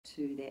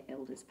to their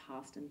elders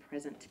past and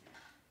present.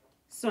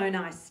 So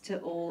nice to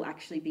all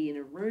actually be in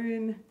a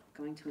room,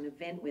 going to an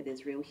event where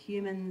there's real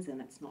humans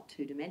and it's not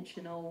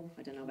two-dimensional.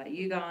 I don't know about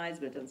you guys,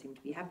 but it doesn't seem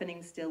to be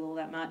happening still all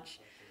that much.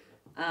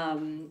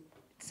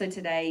 So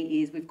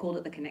today we've called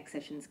it the Connect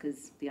Sessions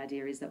because the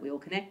idea is that we all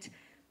connect,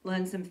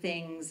 learn some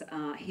things,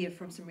 hear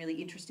from some really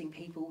interesting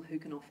people who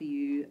can offer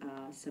you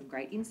some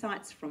great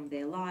insights from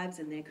their lives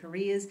and their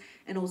careers,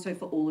 and also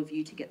for all of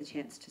you to get the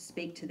chance to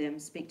speak to them,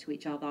 speak to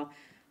each other.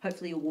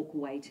 Hopefully you'll walk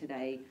away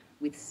today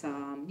with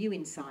some new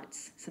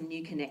insights, some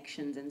new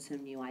connections and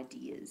some new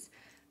ideas.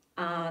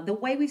 The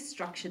way we've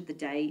structured the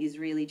day is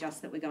really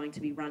just that we're going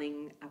to be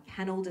running a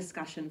panel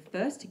discussion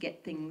first to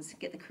get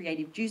the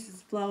creative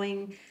juices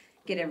flowing,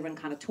 get everyone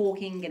kind of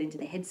talking, get into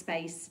the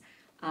headspace.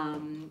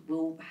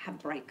 We'll have a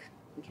break.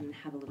 We can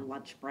have a little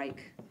lunch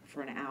break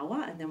for an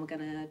hour, and then we're going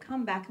to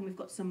come back and we've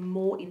got some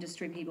more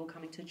industry people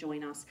coming to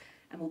join us,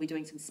 and we'll be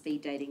doing some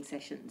speed dating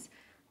sessions.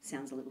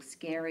 Sounds a little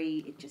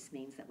scary. It just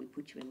means that we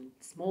put you in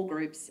small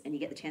groups and you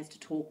get the chance to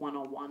talk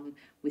one-on-one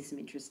with some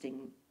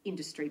interesting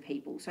industry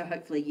people. So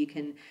hopefully you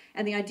can,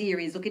 and the idea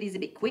is, look, it is a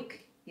bit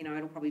quick. You know,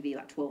 it'll probably be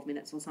like 12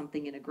 minutes or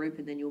something in a group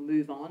and then you'll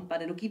move on,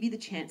 but it'll give you the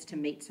chance to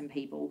meet some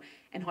people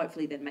and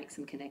hopefully then make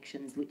some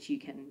connections which you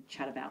can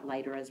chat about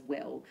later as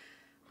well.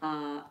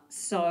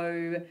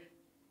 So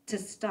to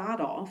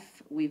start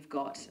off, we've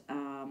got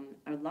a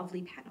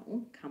lovely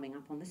panel coming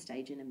up on the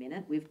stage in a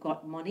minute. We've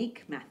got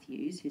Monique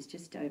Matthews, who's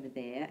just over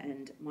there,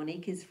 and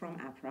Monique is from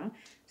APRA,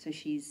 so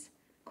she's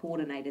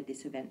coordinated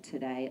this event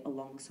today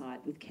alongside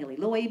with Kelly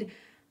Lloyd,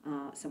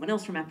 someone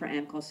else from APRA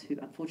AMCOS who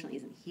unfortunately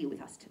isn't here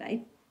with us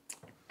today.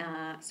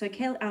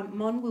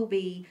 Mon will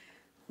be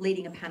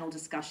leading a panel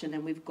discussion,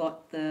 and we've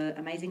got the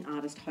amazing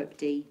artist Hope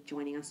D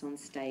joining us on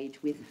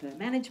stage with her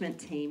management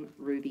team,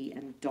 Ruby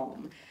and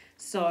Dom.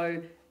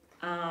 So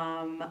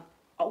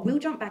we'll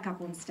jump back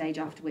up on stage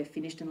after we're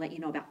finished and let you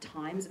know about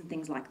times and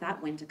things like that,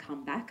 when to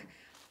come back.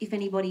 If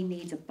anybody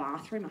needs a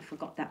bathroom, I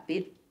forgot that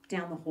bit,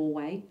 down the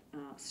hallway,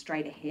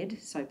 straight ahead,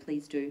 so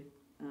please do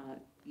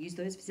use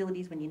those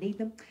facilities when you need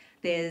them.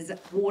 There's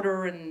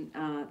water and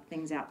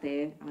things out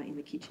there in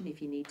the kitchen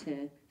if you need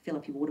to fill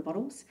up your water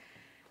bottles.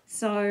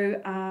 So,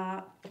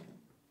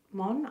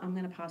 Mon, I'm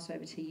going to pass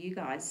over to you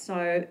guys.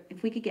 So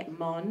if we could get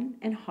Mon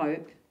and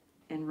Hope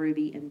and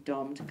Ruby and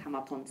Dom to come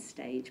up on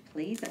stage,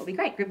 please. That would be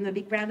great. Give them a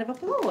big round of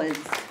applause.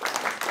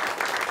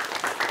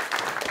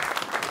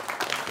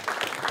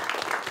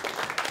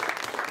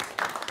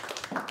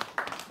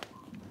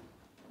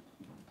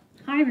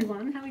 Hi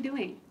everyone, how are we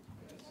doing?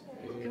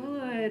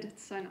 Good.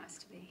 It's so nice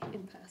to be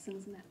in person,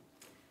 isn't it?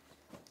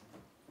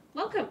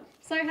 Welcome.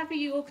 So happy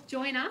you all could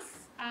join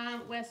us.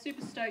 We're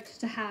super stoked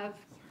to have...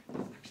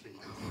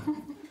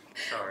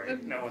 Sorry,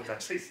 no one's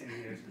actually seen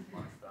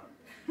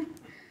you.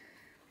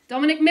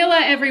 Dominic Miller,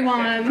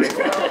 everyone. I did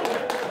that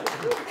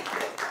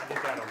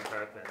on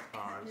purpose.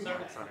 I'm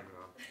sorry, it's not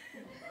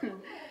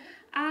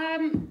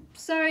everyone.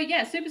 So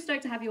yeah, super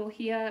stoked to have you all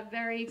here.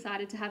 Very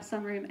excited to have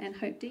Sunroom and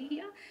Hope D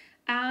here.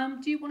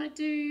 Do you want to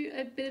do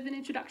a bit of an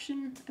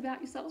introduction about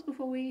yourselves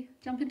before we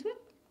jump into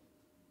it?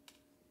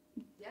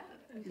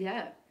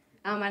 Yeah.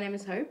 My name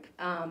is Hope.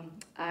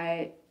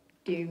 I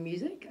do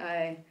music.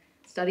 I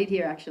studied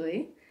here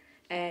actually,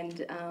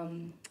 and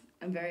I'm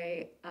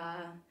a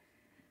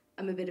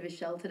bit of a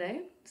shell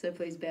today, so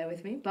please bear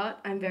with me. But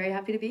I'm very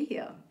happy to be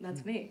here.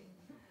 That's me.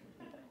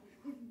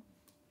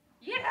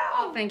 Yeah.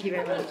 Oh, thank you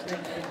very much.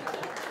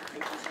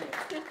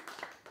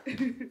 Thank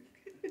you.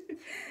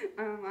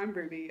 I'm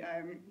Ruby.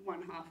 I'm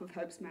one half of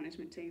Hope's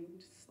management team.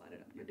 Just slide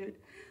it up, my dude.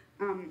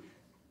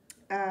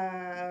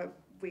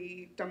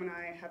 Dom and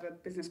I have a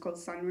business called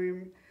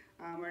Sunroom.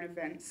 We're in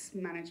events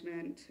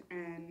management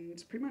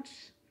and pretty much,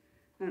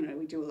 I don't know,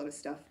 we do a lot of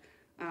stuff.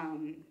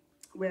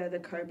 We're the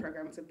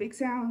co-programmers of Big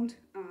Sound,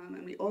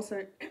 and we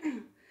also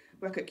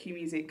work at Q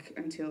Music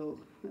until,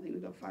 I think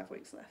we've got 5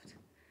 weeks left.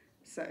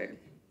 So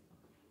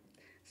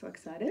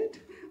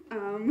excited.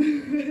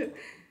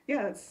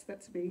 Yeah,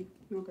 that's me.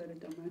 I'll go to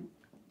Dom now.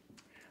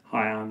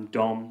 Hi, I'm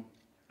Dom.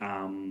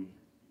 I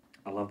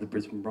love the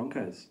Brisbane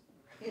Broncos.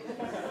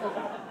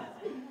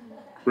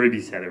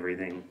 Ruby said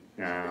everything.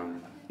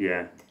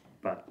 Yeah,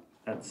 but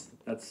that's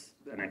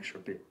an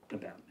extra bit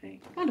about me.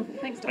 Wonderful,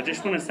 thanks, Dom. I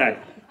just want to say,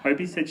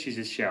 Hobie said she's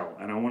a shell,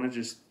 and I want it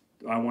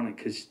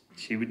because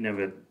she would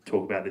never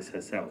talk about this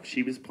herself.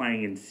 She was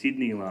playing in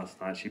Sydney last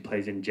night. She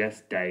plays in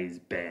Jess Day's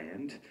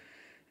band,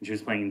 and she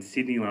was playing in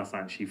Sydney last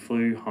night. She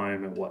flew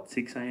home at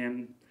 6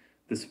 a.m.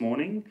 this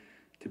morning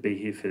to be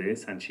here for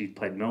this, and she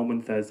played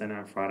Melbourne Thursday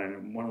night, Friday,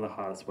 and one of the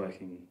hardest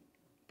working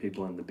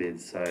people in the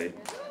biz. So,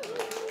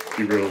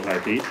 be real,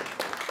 Hobie.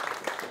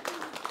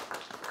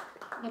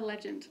 What a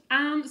legend.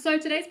 So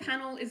today's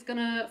panel is going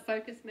to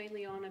focus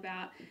mainly on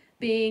about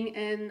being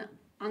an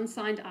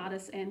unsigned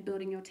artist and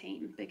building your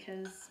team,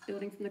 because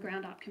building from the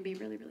ground up can be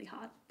really, really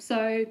hard.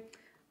 So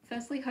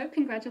firstly, Hope,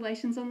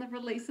 congratulations on the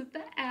release of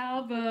the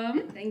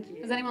album. Thank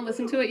you. Has anyone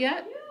listened to it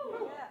yet? Yeah.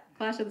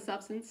 Clash of the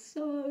Substance,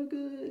 so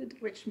good.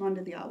 Which Mon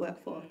did the artwork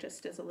for,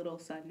 just as a little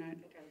side note.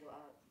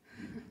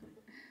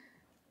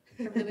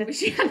 I really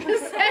wish you hadn't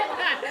said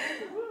that.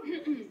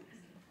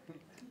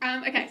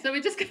 Okay, so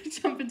we're just going to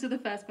jump into the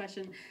first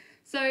question.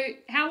 So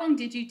how long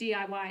did you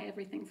DIY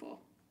everything for?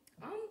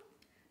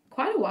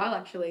 Quite a while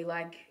actually.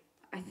 Like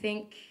I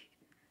think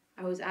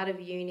I was out of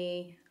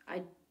uni.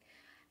 I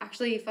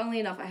actually, funnily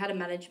enough, I had a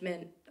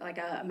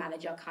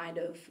manager kind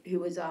of who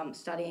was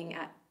studying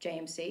at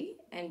JMC,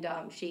 and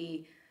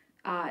she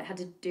had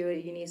to do a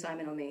uni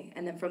assignment on me,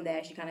 and then from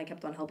there she kind of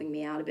kept on helping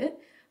me out a bit,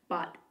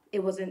 but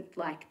it wasn't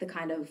like the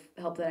kind of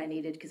help that I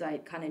needed because I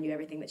kind of knew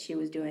everything that she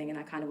was doing and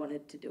I kind of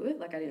wanted to do it.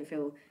 Like I didn't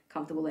feel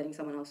comfortable letting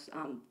someone else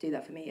do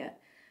that for me yet.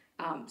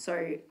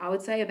 So I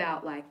would say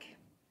about like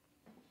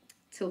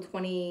till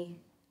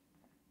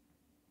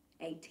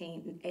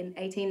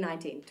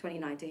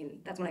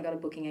 2019, that's when I got a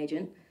booking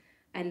agent.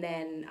 And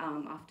then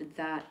after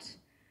that,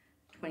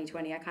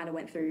 2020, I kind of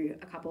went through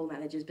a couple of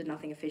managers, but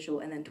nothing official.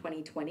 And then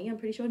 2020, I'm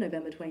pretty sure,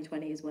 November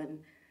 2020 is when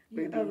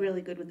You are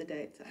really good with the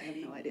dates. I have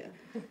no idea.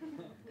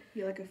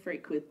 You're like a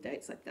freak with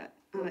dates like that.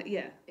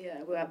 Yeah. Yeah,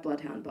 we were at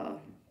Bloodhound Bar,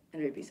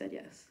 and Ruby said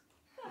yes.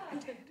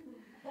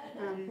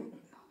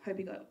 Hope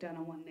you got down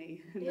on one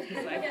knee and was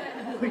like,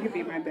 will you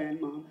be my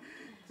band mom?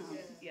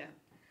 Yeah.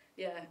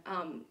 Yeah,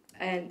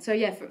 and so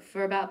yeah,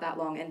 for about that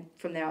long, and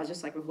from there I was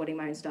just like recording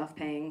my own stuff,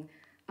 paying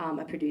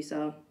a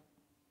producer,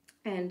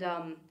 and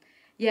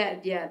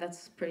yeah,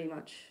 that's pretty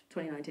much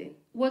 2019.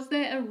 Was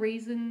there a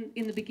reason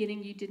in the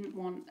beginning you didn't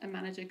want a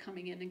manager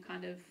coming in and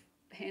kind of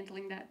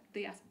handling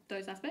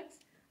those aspects?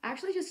 I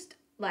actually just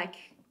like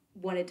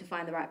wanted to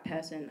find the right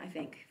person, I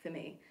think, for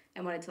me,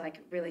 and wanted to like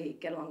really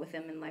get along with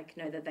them and like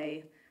know that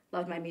they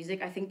loved my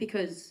music. I think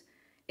because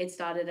it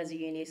started as a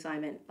uni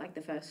assignment, like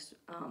the first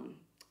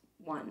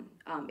one,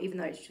 even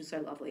though it's just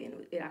so lovely and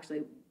it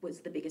actually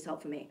was the biggest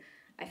help for me.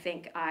 I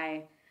think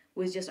I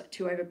was just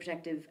too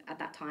overprotective at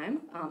that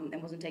time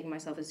and wasn't taking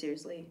myself as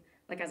seriously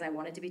like as I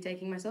wanted to be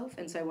taking myself.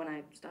 And so when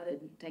I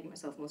started taking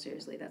myself more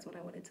seriously, that's when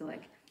I wanted to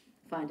like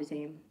find a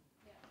team.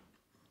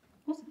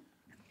 Awesome.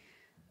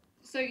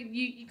 So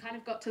you kind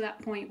of got to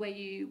that point where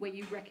you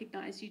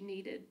recognised you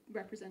needed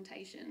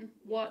representation.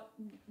 What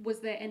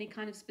was there any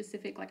kind of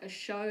specific like a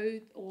show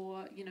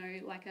or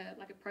like a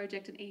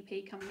project, an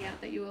EP coming out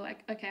that you were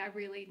like, okay, I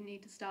really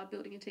need to start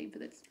building a team for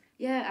this?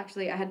 Yeah,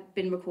 actually, I had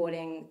been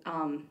recording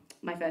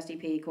my first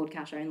EP called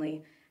Cash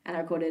Only, and I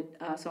recorded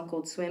a song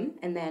called Swim,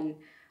 and then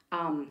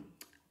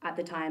at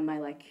the time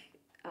my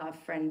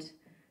friend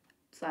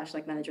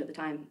 / manager at the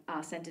time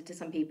sent it to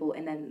some people,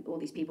 and then all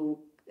these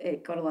people,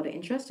 it got a lot of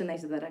interest, and they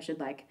said that I should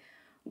like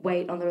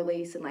wait on the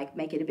release and like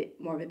make it a bit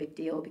more of a big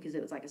deal because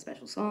it was like a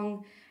special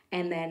song.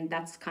 And then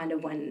that's kind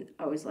of when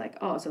I was like,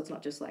 oh, so it's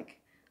not just like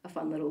a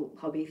fun little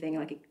hobby thing,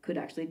 like it could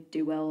actually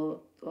do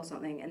well or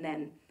something. And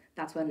then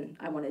that's when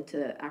I wanted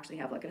to actually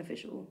have like an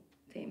official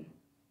team.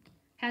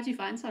 How'd you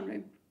find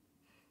Sunroom?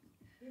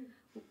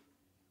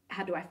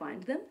 How do I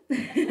find them?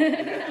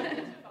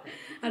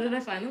 How did I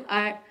find them?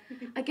 I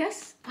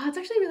guess it's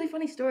actually a really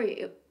funny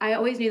story. I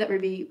always knew that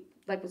Ruby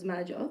was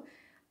manager,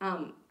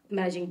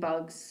 managing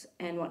Bugs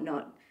and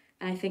whatnot.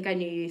 And I think I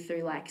knew you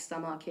through like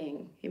Summer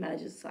King, who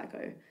manages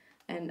Psycho,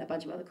 and a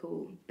bunch of other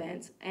cool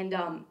bands. And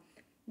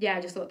yeah,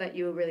 I just thought that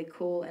you were really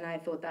cool, and I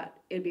thought that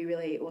it would be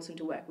really awesome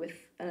to work with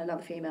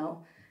another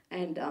female,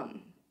 and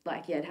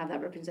to have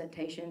that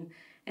representation.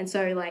 And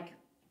so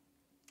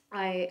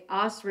I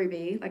asked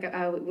Ruby, we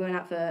went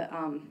out for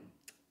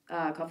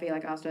coffee, I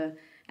asked her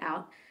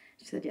out.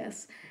 She said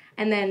yes.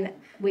 And then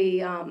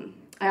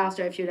I asked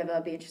her if she would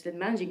ever be interested in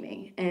managing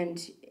me, and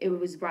it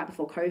was right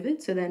before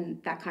COVID, so then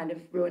that kind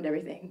of ruined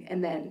everything.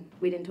 And then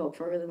we didn't talk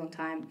for a really long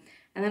time.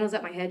 And then I was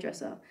at my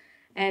hairdresser,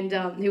 and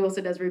who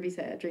also does Ruby's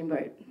hair,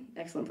 Dreamboat,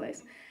 excellent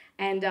place.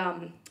 And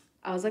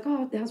I was like,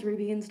 oh, how's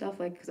Ruby and stuff,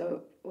 because I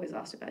always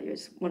asked about you, I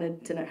just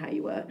wanted to know how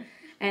you were.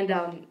 And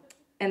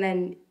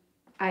then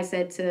I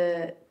said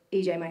to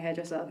EJ, my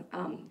hairdresser,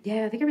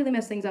 yeah, I think I really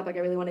messed things up. I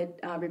really wanted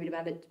Ruby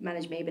to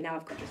manage me, but now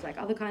I've got this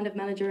other kind of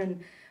manager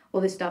and all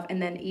this stuff. And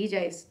then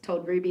EJ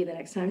told Ruby the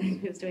next time he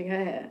was doing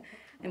her hair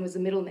and was the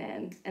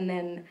middleman. And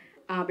then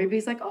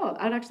Ruby's like, oh,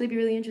 I'd actually be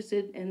really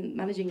interested in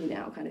managing you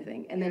now, kind of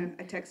thing. And then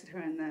I texted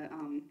her in the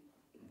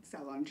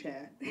salon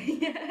chair.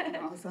 Yeah. And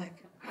I was like,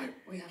 oh,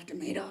 we have to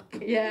meet up.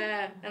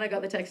 Yeah. And I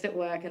got the text at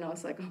work, and I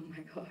was like, oh my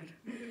God.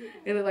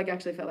 It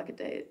actually felt like a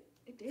date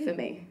for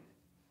me.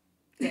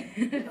 Yeah,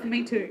 for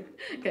me too.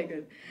 Okay,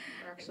 good.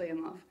 We're actually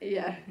in love.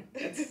 Yeah,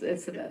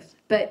 it's the best.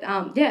 But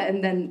yeah,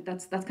 and then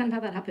that's kind of how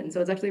that happened. So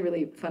it's actually a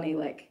really funny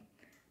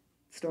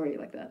story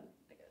like that,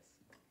 I guess.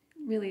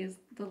 Really is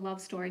the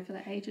love story for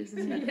the ages,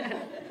 isn't it?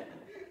 Yeah.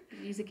 The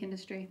music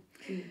industry.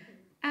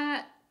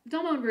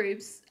 Domo and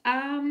Rubes,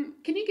 can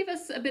you give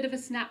us a bit of a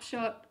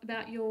snapshot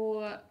about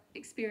your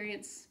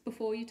experience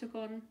before you took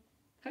on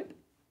Hope?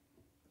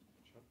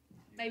 Sure.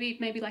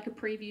 Maybe like a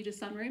preview to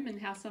Sunroom and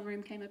how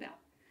Sunroom came about.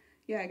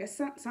 Yeah, I guess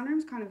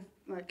Sunroom's kind of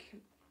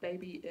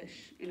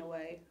baby-ish in a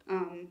way.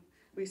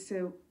 We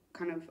still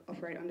kind of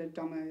operate under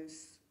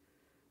Domo's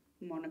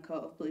moniker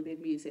of Bluebeard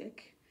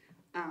Music,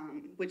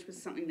 which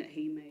was something that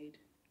he made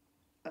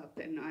up,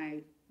 and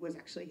I was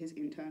actually his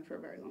intern for a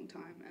very long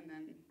time, and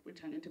then we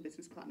turned into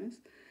business partners.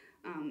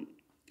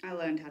 I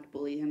learned how to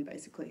bully him,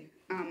 basically.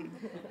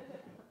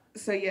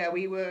 So yeah,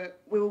 we were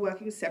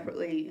working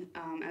separately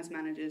as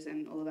managers,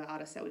 and all of our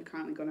artists that we've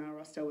currently got on our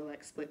roster were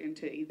like split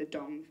into either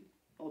Dom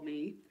or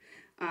me,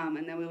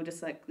 and then we were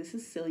just like, this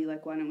is silly.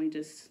 Like, why don't we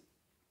just,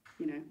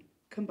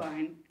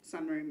 combine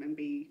Sunroom and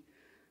be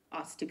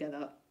us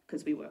together,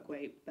 because we work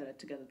way better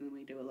together than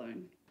we do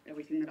alone.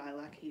 Everything that I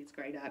like, he's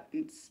great at,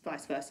 and it's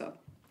vice versa.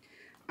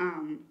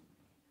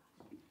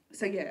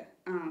 So yeah,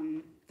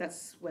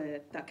 that's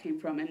where that came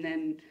from, and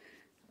then.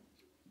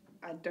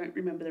 I don't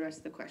remember the rest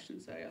of the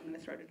question, so I'm going to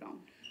throw it on.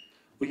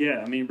 Well,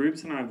 yeah, I mean,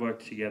 Rubes and I have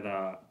worked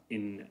together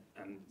in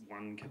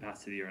one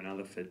capacity or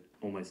another for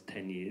almost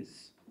 10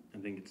 years. I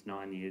think it's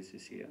 9 years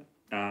this year.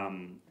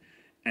 And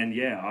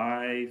yeah,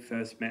 I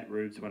first met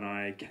Rubes when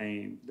I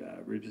came,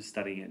 Rubes was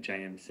studying at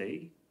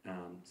JMC.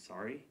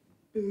 Sorry.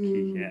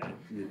 Yeah.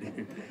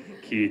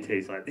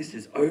 QUT's like, this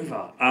is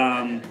over.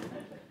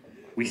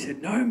 We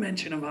said no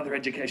mention of other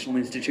educational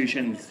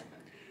institutions.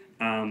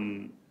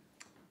 And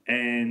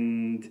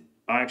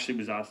I actually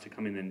was asked to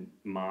come in and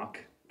mark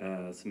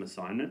some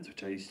assignments,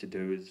 which I used to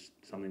do as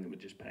something that would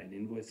just pay an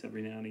invoice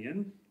every now and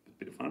again. It was a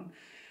bit of fun.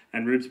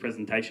 And Rube's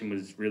presentation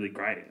was really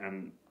great.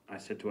 And I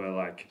said to her,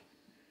 like,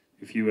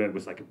 it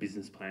was like a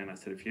business plan. I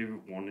said, if you ever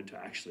wanted to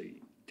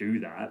actually do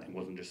that, it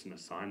wasn't just an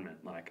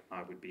assignment, like,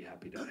 I would be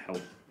happy to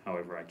help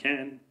however I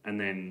can. And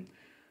then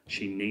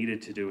she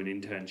needed to do an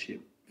internship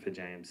for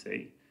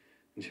JMC.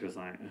 And she was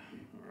like,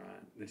 all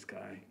right, this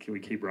guy, can we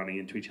keep running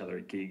into each other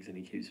at gigs? And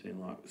he keeps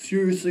being like,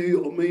 seriously,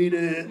 I mean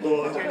it.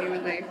 Like,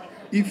 Genuinely.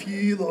 if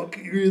you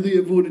really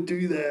ever want to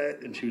do that.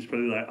 And she was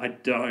probably like, I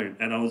don't.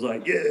 And I was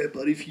like, yeah,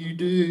 but if you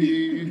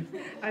do.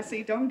 I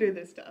see Dom do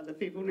this to other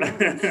people now.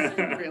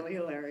 It's really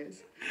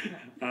hilarious.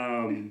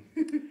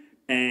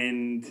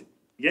 And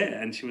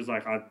yeah, and she was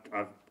like,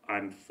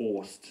 I'm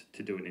forced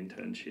to do an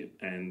internship,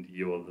 and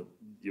you're the.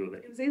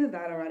 It was either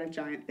that or write a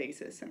giant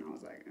thesis, and I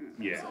was like,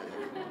 yeah.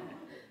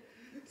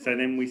 So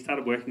then we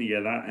started working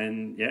together,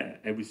 and yeah,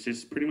 it was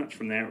just pretty much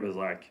from there. It was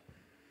like,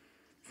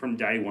 from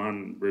day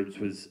one, Rubes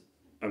was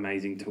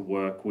amazing to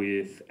work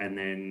with, and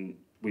then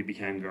we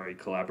became very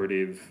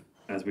collaborative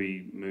as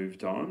we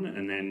moved on,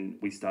 and then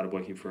we started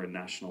working for a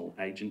national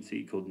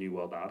agency called New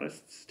World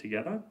Artists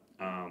together,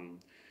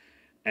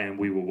 and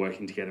we were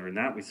working together in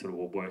that. We sort of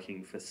were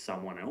working for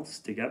someone else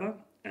together,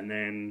 and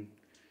then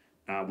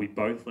we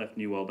both left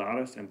New World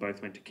Artists and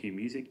both went to Q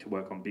Music to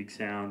work on Big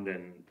Sound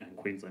and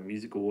Queensland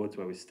Music Awards,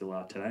 where we still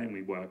are today, and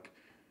we've worked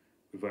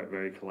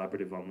very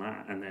collaborative on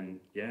that. And then,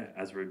 yeah,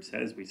 as Rube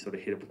says, we sort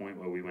of hit a point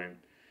where we went,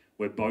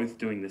 we're both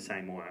doing the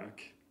same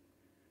work.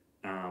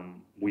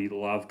 We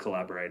love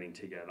collaborating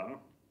together.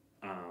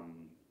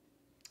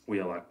 We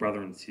are like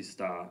brother and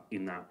sister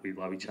in that we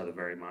love each other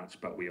very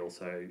much, but we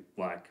also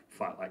like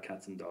fight like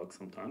cats and dogs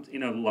sometimes,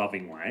 in a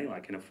loving way,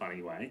 like in a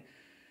funny way.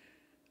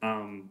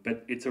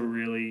 But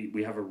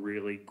we have a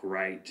really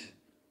great,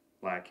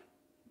 like,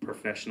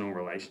 professional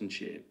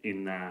relationship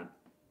in that,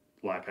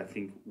 like, I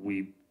think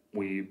we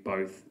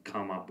both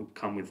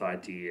come with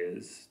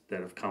ideas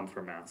that have come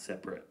from our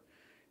separate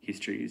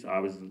histories. I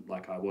was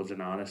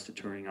an artist, a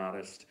touring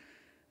artist,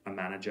 a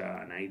manager,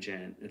 an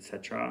agent,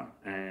 etc.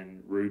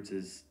 And Rubes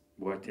has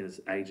worked as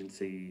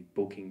agency,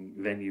 booking,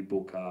 venue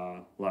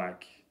booker,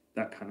 like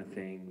that kind of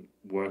thing,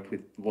 worked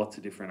with lots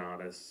of different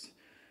artists.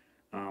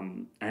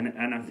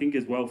 And I think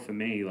as well for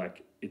me,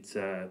 like,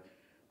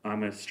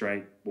 I'm a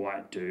straight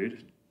white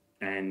dude,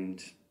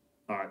 and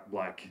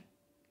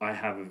I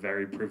have a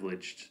very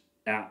privileged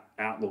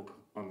outlook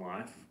on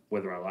life,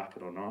 whether I like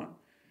it or not.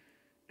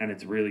 And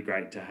it's really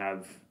great to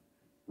have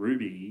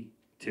Ruby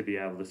to be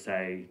able to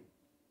say,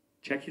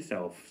 check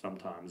yourself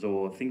sometimes,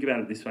 or think about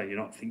it this way, you're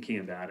not thinking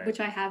about it.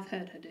 Which I have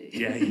heard her do.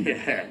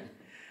 Yeah.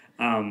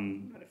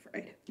 I'm not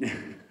afraid.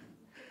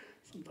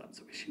 Sometimes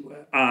I wish you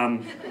were.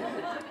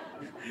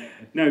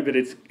 No, but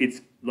it's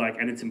like,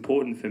 and it's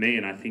important for me,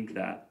 and I think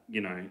that,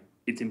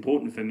 it's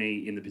important for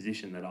me in the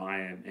position that I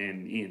am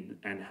in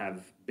and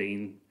have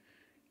been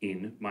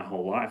in my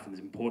whole life. And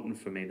it's important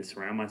for me to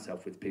surround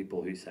myself with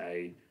people who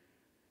say,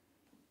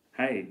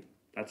 hey,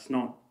 that's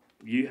not,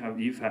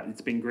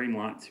 it's been green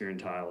lights your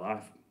entire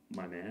life,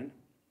 my man.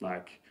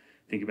 Like,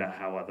 think about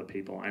how other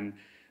people, and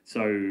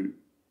so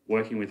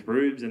working with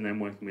Rubes and then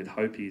working with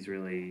Hopi's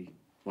really,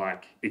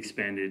 like,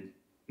 expanded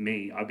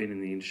me. I've been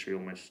in the industry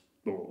almost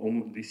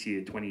this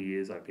year, 20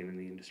 years I've been in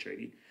the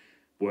industry,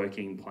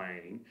 working,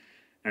 playing,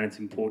 and it's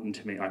important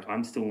to me. Like,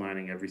 I'm still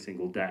learning every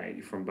single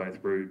day from both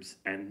Rubes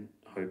and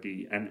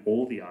Hopi and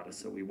all the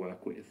artists that we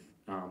work with.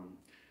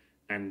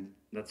 And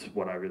that's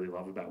what I really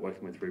love about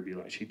working with Ruby.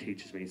 Like, she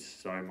teaches me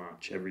so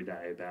much every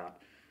day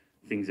about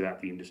things about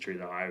the industry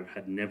that I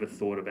had never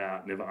thought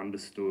about, never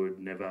understood,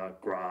 never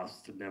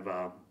grasped,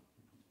 never,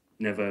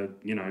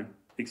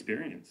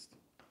 experienced.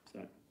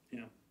 So,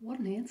 yeah. What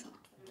an answer.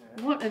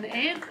 What an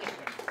answer.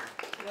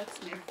 Let's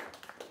Nick.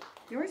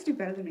 You always do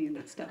better than me in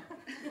that stuff.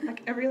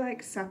 Like every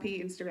like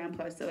sappy Instagram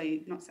post that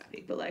we, not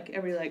sappy, but like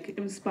every like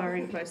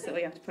inspiring post that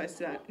we have to post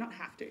about, not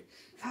have to,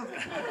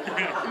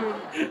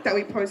 that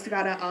we post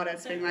about our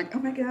artists being like, oh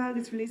my god,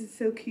 this release is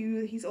so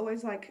cute. He's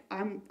always like,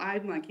 I'm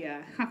like,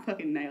 yeah, I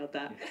fucking nailed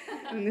that.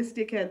 And this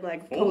dickhead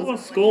like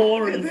pulls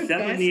score like, and the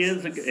 7 best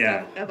years ago.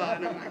 Yeah. stuff ever.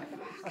 And I'm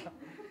like, fuck.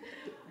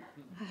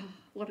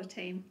 What a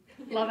team.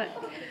 Love it.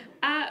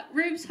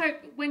 Rubes, Hope,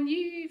 when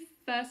you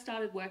first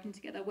started working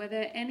together, were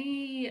there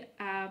any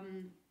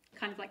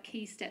kind of like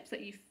key steps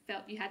that you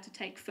felt you had to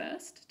take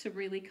first to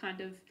really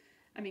kind of,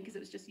 I mean, because it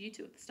was just you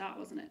two at the start,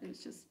 wasn't it? It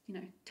was just, you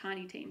know,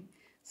 tiny team.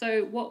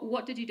 So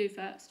what did you do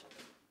first?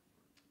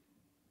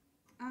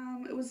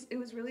 It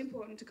was really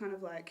important to kind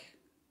of like,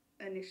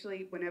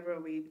 initially, whenever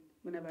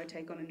I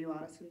take on a new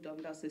artist, and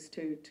Dom does this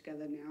too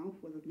together now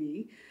with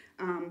me,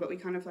 but we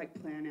kind of like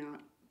plan out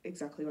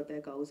exactly what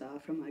their goals are,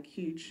 from like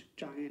huge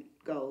giant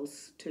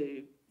goals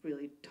to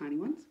really tiny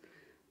ones,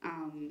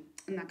 and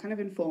that kind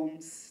of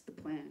informs the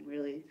plan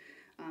really.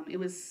 It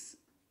was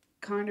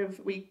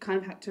we kind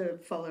of had to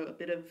follow a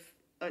bit of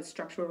a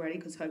structure already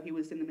because Hopi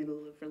was in the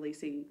middle of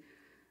releasing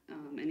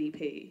an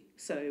EP,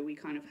 so we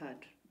kind of had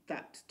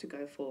that to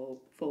go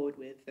forward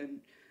with,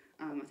 and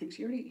I think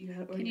she already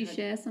Can you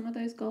share some of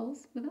those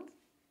goals with us?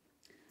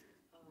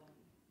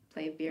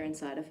 Play a beer and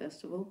cider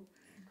festival,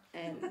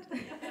 and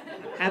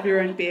have your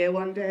own beer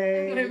one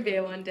day. own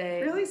beer one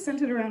day. Really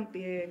centered around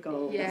beer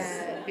goals.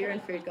 Yeah, beer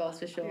and food goals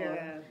for sure.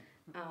 Yeah.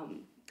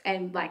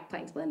 And like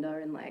playing Splendor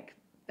and like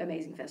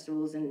amazing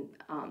festivals, and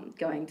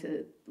going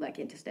to like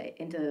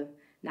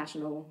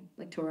international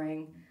like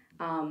touring.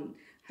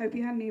 Hope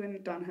hadn't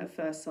even done her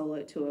first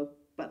solo tour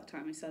by the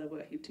time we started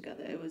working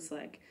together. It was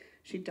like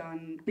she'd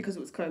done, because it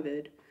was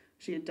COVID,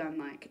 she had done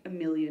like 1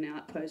 million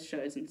Outpost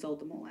shows and sold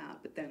them all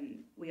out, but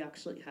then we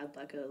actually had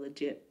like a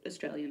legit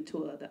Australian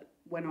tour that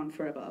went on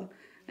forever,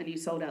 and you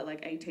sold out like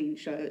 18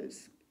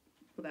 shows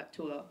for that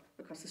tour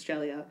across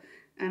Australia,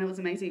 and it was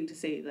amazing to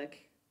see.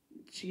 Like,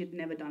 she had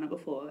never done it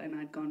before, and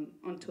I'd gone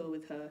on tour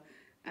with her,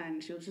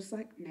 and she was just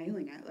like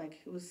nailing it. Like,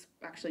 it was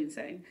actually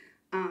insane.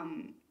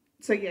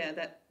 So yeah,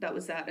 that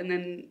was that, and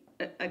then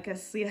I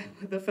guess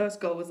the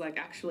first goal was like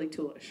actually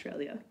tour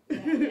Australia.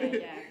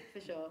 Yeah, for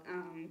sure.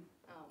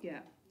 Yeah.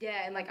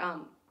 Yeah, and like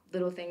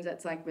little things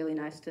that's like really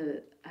nice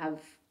to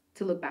have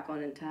to look back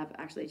on and to have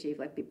actually achieved,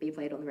 like be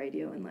played on the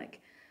radio and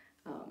like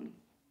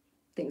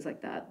things like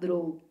that.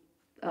 Little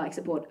like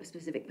support a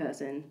specific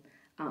person,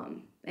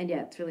 and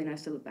yeah, it's really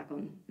nice to look back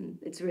on. And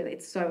it's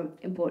so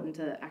important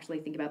to actually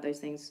think about those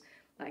things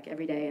like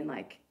every day, and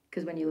like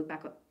because when you look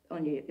back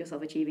on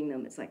yourself achieving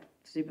them, it's like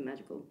super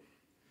magical.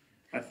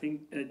 I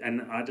think,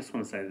 and I just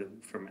want to say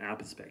that from our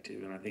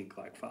perspective, and I think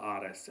like for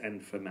artists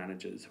and for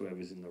managers,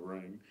 whoever's in the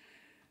room,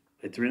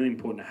 it's really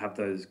important to have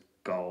those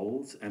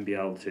goals and be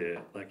able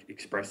to like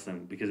express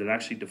them, because it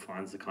actually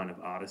defines the kind of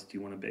artist you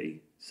want to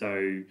be.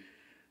 So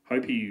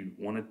hope you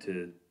wanted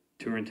to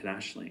tour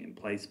internationally and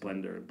play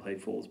Splendor and play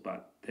Falls,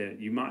 but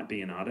you might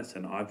be an artist,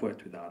 and I've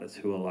worked with artists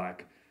who are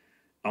like,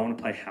 I want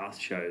to play house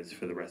shows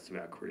for the rest of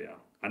our career.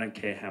 I don't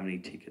care how many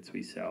tickets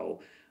we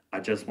sell.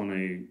 I just want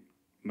to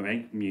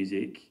make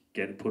music,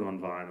 get it put on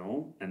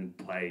vinyl, and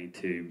play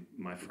to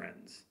my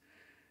friends.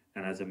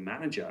 And as a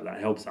manager, that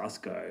helps us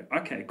go,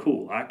 okay,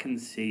 cool, I can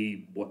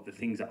see what the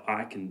things that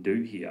I can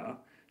do here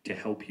to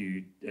help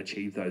you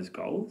achieve those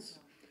goals.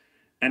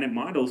 And it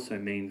might also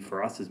mean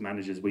for us as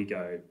managers, we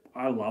go,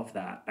 I love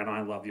that and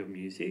I love your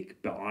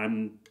music, but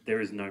there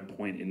is no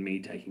point in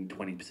me taking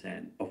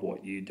 20% of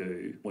what you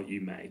do, what you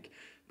make,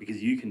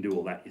 because you can do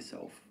all that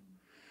yourself.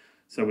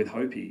 So with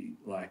Hopi,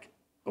 like,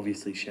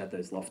 obviously she had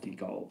those lofty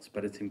goals,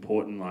 but it's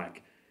important,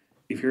 like,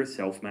 if you're a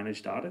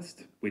self-managed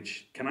artist,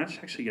 which, can I just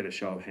actually get a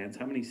show of hands?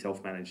 How many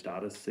self-managed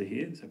artists are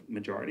here? Is it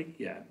majority?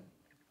 Yeah.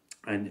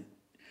 And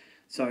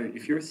so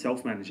if you're a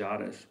self-managed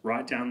artist,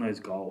 write down those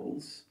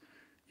goals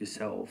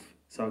yourself.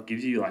 So it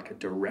gives you like a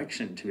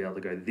direction to be able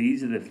to go,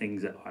 these are the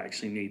things that I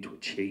actually need to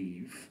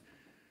achieve.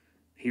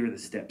 Here are the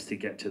steps to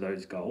get to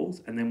those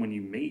goals. And then when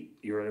you meet,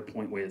 you're at a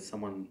point where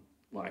someone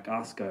like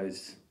us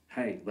goes,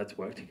 hey, let's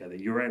work together.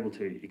 You're able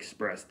to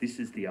express, this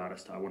is the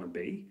artist I want to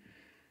be,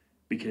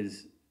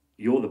 because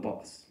you're the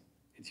boss.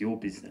 It's your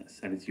business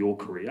and it's your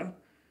career.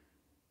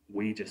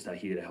 We just are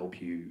here to help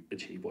you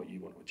achieve what you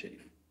want to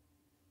achieve.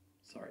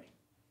 Sorry.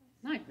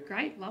 No,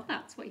 great. Love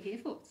that. That's what you're here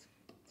for.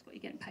 That's what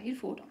you're getting paid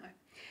for, Domo.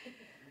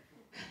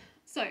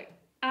 So,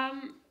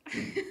 I'm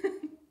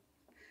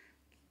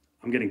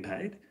getting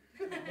paid?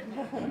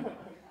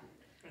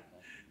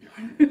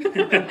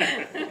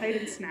 Paid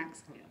in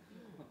snacks.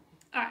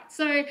 all right.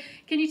 So,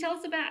 can you tell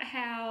us about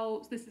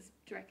how, this is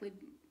directly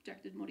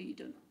directed more to you,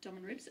 Dom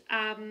and Rubes,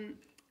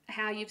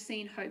 how you've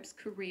seen Hope's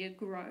career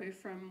grow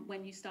from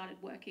when you started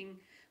working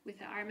with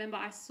her? I remember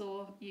I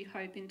saw you,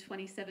 Hope, in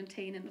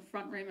 2017 in the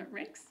front room at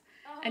Rex,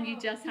 and you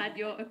just had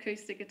your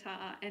acoustic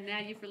guitar, and now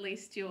you've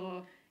released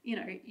your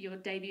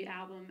debut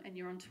album, and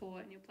you're on tour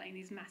and you're playing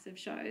these massive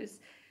shows.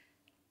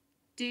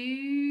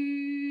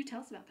 Tell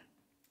us about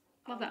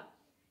that. Love that.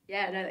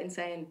 Yeah, no,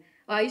 insane.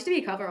 Well, I used to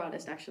be a cover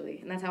artist actually,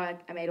 and that's how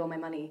I made all my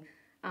money.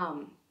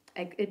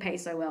 It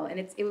pays so well, and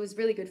it was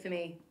really good for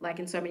me, like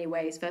in so many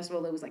ways. First of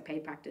all, it was like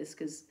paid practice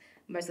because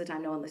most of the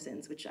time no one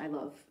listens, which I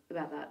love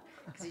about that.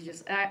 Because you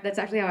just that's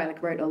actually how I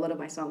like wrote a lot of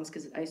my songs,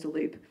 because I used to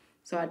loop.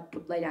 So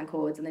I'd lay down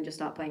chords and then just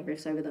start playing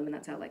riffs over them, and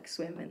that's how like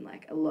Swim and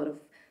like a lot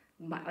of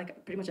my,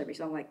 like pretty much every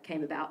song like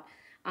came about.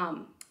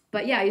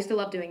 But yeah, I used to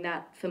love doing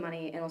that for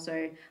money, and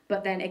also,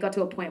 but then it got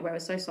to a point where it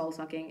was so soul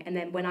sucking. And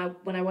then when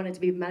I wanted to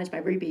be managed by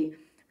Ruby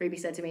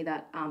said to me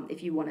that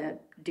if you want to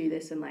do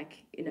this and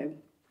like, you know,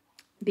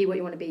 be what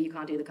you want to be, you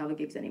can't do the cover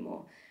gigs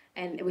anymore.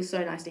 And it was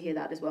so nice to hear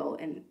that as well.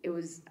 And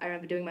I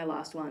remember doing my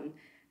last one,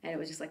 and it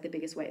was just like the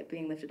biggest weight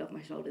being lifted off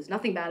my shoulders.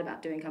 Nothing bad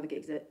about doing cover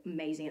gigs, they're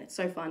amazing and it's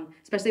so fun,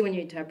 especially when you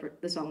interpret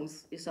the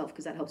songs yourself,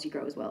 because that helps you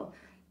grow as well.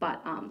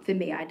 But for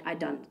me, I'd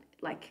done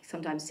like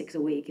sometimes 6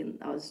 a week, and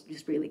I was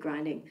just really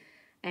grinding.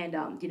 And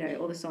you know,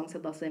 all the songs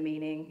had lost their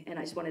meaning, and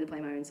I just wanted to play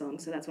my own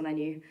songs. So that's when I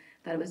knew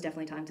that it was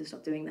definitely time to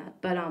stop doing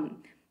that. But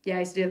yeah, I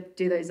used to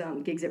do those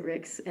gigs at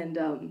Rick's, and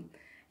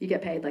you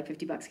get paid like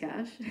 $50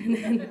 cash,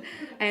 and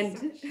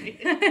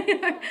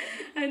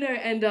I know.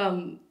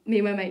 And me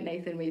and my mate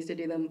Nathan, we used to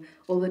do them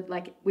all the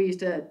like. We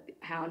used to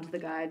hound the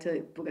guy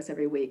to book us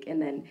every week,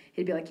 and then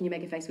he'd be like, "Can you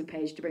make a Facebook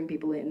page to bring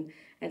people in?"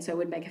 And so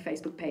we'd make a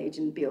Facebook page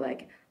and be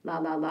like "La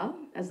La La"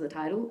 as the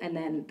title, and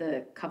then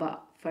the cover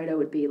photo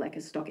would be like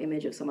a stock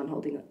image of someone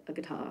holding a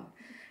guitar.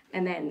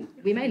 And then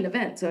we made an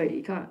event, so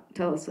you can't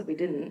tell us that we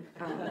didn't.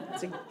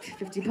 It's like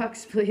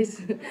 $50,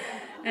 please.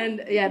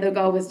 And yeah, the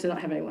goal was to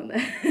not have anyone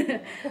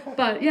there.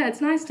 But yeah,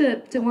 it's nice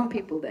to want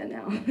people there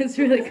now. It's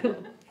really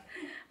cool.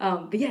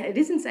 But yeah, it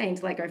is insane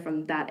to like go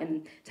from that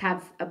and to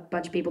have a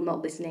bunch of people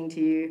not listening to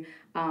you,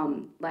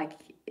 like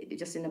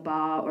just in a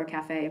bar or a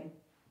cafe,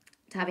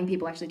 to having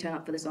people actually turn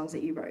up for the songs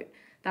that you wrote.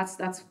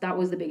 That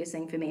was the biggest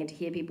thing for me, and to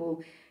hear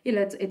people, you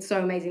know, it's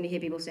so amazing to hear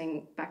people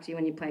sing back to you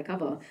when you play a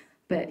cover.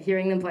 But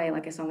hearing them play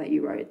like a song that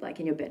you wrote, like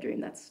in your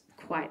bedroom, that's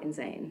quite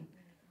insane.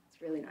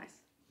 It's really nice.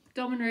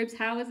 Dom and Rubes,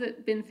 how has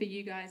it been for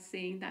you guys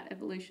seeing that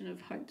evolution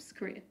of Hope's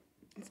career?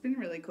 It's been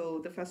really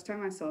cool. The first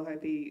time I saw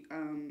Hopi,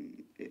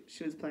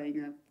 she was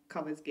playing a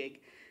covers gig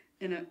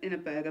in a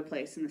burger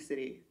place in the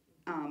city,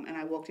 and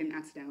I walked in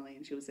accidentally,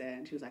 and she was there,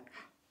 and she was like,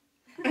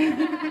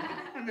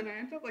 and then I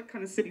ended up like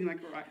kind of sitting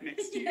like right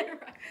next to you, Yeah,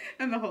 right.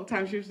 and the whole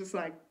time she was just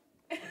like,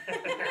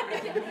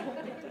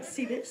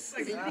 See this?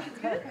 like,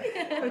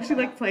 and she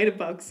like played a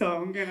bug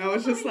song, and I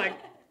was just like,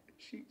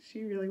 she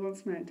really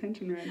wants my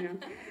attention right now.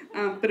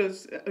 But it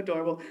was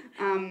adorable.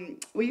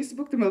 We used to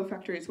book the Milk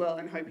Factory as well,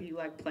 and Hopi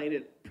like played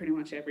it pretty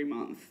much every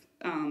month.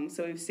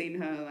 So we've seen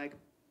her like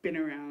been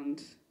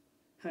around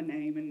her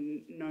name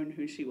and known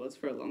who she was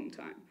for a long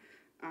time.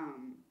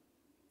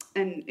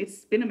 And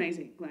it's been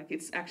amazing. Like,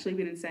 it's actually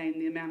been insane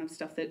the amount of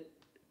stuff that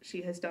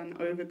she has done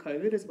over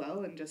COVID as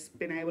well, and just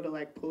been able to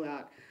like pull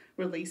out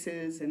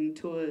releases and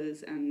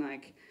tours, and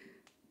like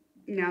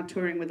now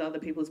touring with other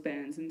people's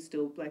bands, and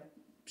still like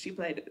she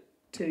played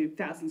to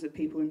thousands of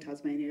people in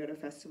Tasmania at a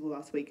festival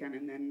last weekend,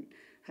 and then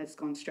has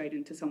gone straight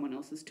into someone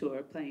else's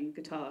tour playing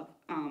guitar,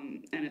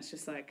 and it's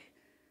just like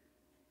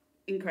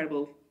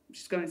incredible.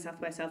 She's going to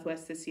South by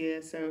Southwest this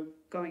year, so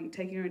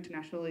taking her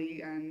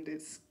internationally, and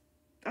it's,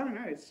 I don't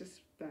know, it's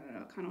just, I don't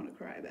know, I kind of want to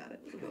cry about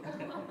it.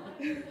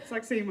 It's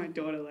like seeing my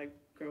daughter like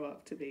grow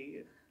up to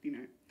be, you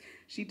know,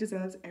 she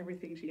deserves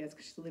everything she gets,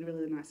 because she's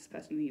literally the nicest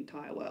person in the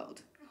entire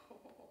world.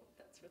 Oh,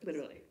 that's really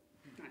Literally,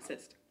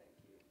 nicest.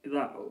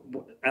 Like,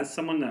 as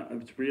someone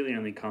that's really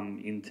only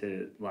come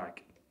into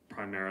like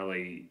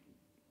primarily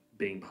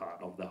being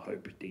part of the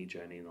Hope D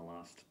journey in the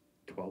last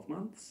 12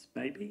 months,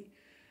 maybe,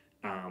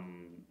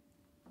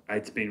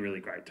 it's been really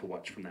great to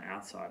watch from the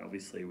outside,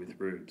 obviously with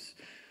Rubes.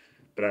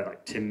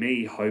 But to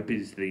me, Hope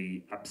is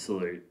the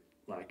absolute,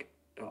 like,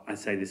 I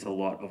say this a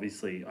lot,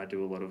 obviously I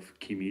do a lot of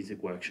Q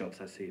Music workshops.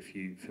 I see a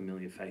few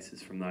familiar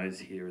faces from those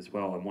here as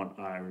well. And what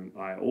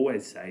I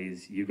always say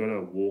is you got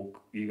to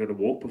walk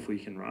before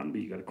you can run,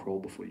 but you got to crawl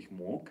before you can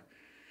walk.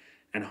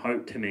 And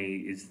Hope to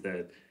me is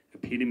the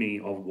epitome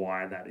of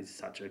why that is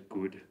such a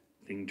good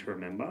thing to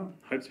remember.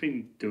 Hope's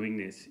been doing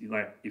this,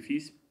 like if you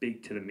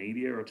speak to the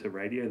media or to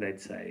radio, they'd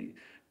say,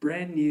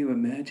 brand new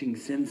emerging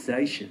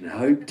sensation,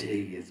 Hope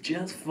D is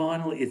just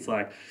finally, it's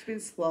like... She's been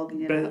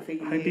slogging it but out for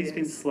years. Hope's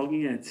been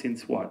slogging it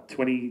since what,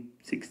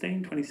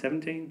 2016,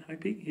 2017,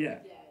 Hope? Yeah.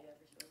 for sure.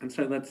 And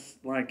so that's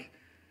like,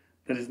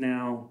 that is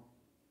now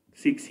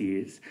 6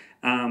 years,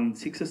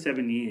 6 or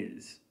 7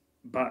 years.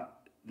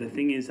 But the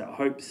thing is that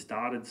Hope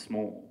started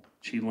small.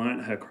 She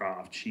learnt her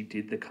craft. She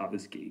did the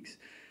covers gigs.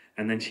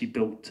 And then she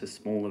built to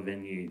smaller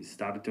venues,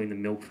 started doing the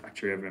Milk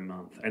Factory every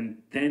month. And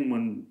then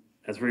when,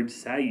 as Rubes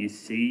say, you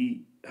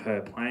see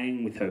her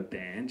playing with her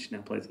band, she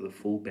now plays with a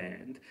full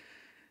band.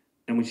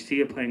 And when you see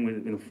her playing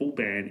in a full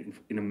band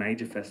in a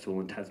major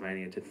festival in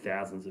Tasmania to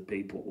thousands of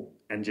people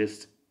and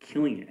just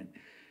killing it,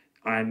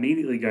 I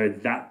immediately go,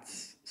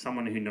 that's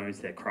someone who knows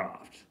their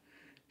craft.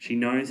 She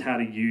knows how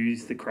to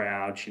use the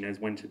crowd. She knows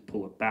when to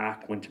pull it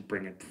back, when to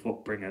bring it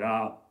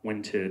up,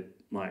 when to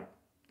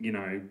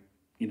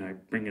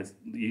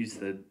use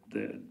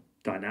the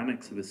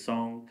dynamics of a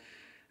song.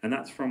 And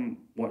that's from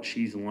what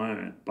she's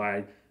learned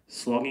by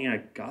slogging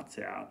her guts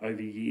out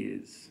over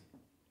years.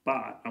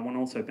 But I want to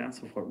also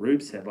bounce off what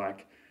Rube said.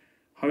 Like,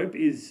 hope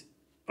is,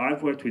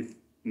 I've worked with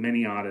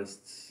many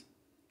artists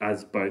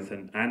as both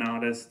an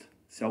artist,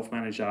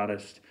 self-managed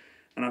artist,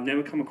 and I've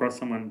never come across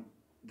someone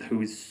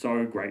who is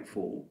so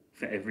grateful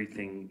for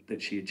everything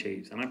that she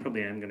achieves. And I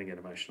probably am going to get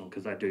emotional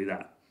because I do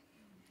that.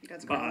 You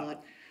guys cry a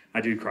lot.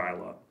 I do cry a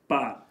lot.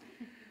 But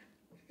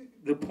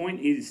the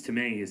point is, to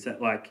me, is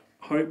that, like,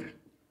 Hope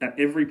at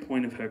every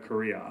point of her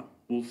career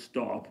will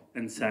stop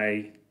and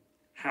say,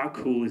 how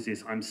cool is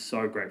this? I'm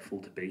so grateful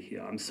to be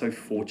here. I'm so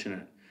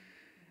fortunate.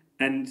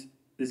 And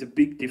there's a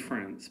big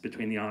difference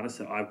between the artists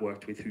that I've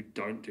worked with who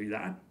don't do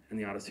that and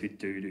the artists who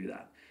do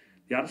that.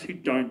 The artists who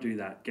don't do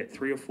that get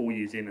 3 or 4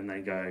 years in and they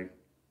go,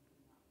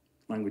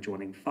 language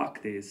warning,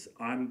 fuck this,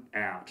 I'm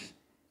out.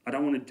 I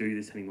don't want to do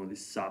this anymore,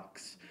 this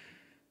sucks.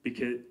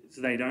 Because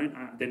they're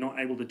not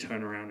able to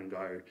turn around and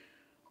go,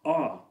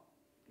 oh,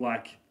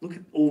 like, look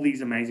at all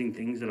these amazing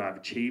things that I've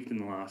achieved in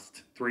the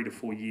last 3 to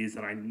 4 years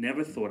that I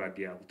never thought I'd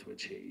be able to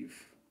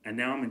achieve. And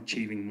now I'm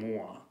achieving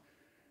more.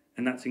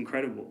 And that's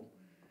incredible.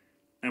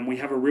 And we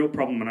have a real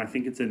problem, and I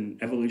think it's an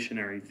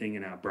evolutionary thing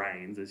in our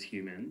brains as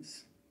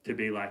humans, to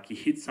be like, you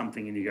hit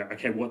something and you go,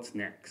 okay, what's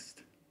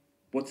next?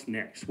 What's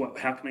next?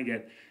 How can I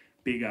get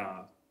bigger?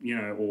 You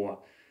know, or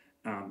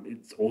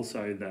it's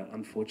also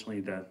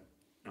unfortunately the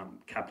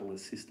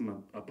capitalist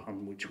system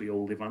upon which we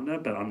all live under,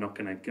 but I'm not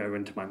going to go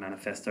into my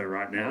manifesto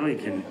right now.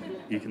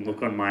 You can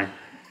look on my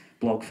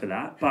blog for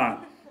that.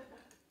 But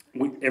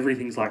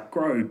everything's like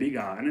grow bigger,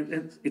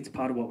 and it's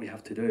part of what we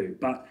have to do.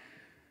 But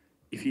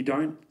if you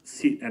don't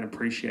sit and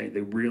appreciate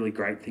the really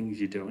great things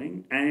you're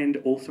doing, and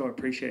also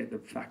appreciate the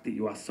fact that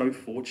you are so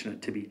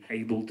fortunate to be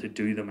able to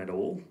do them at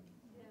all,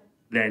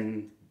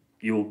 then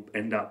you'll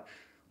end up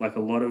like a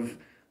lot of,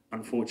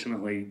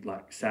 unfortunately,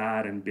 like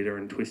sad and bitter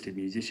and twisted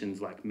musicians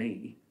like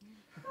me.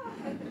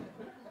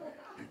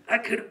 I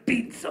could have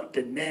beat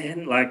something,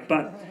 man. Like,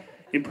 but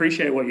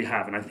appreciate what you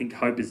have, and I think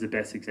Hope is the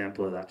best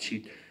example of that.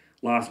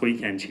 Last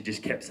weekend, she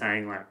just kept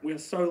saying, like, we're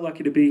so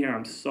lucky to be here.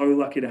 I'm so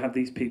lucky to have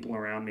these people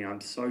around me. I'm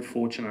so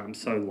fortunate. I'm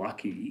so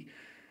lucky.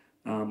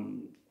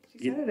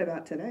 She said it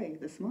about today,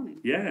 this morning.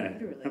 Yeah,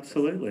 Literally,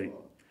 absolutely.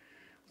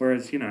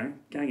 Whereas, you know,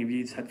 Gang of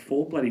Youths had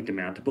 4 bloody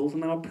demountables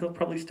and they were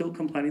probably still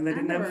complaining they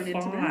didn't have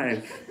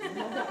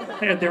 5.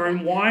 They had their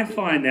own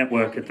Wi-Fi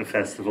network at the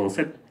festival. It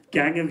said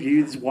Gang of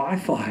Youths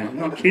Wi-Fi. I'm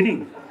not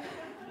kidding.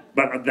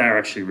 But they're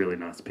actually really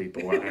nice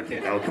people. I don't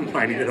think they were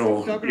complaining at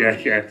all.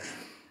 Yeah.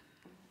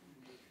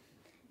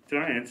 Did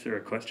I answer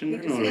a question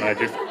then, or did I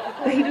just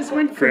He just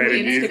went create a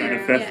through news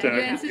Instagram. manifesto? Yeah,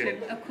 you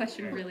answered a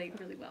question really,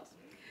 really well.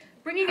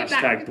 Bringing it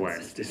Hashtag back,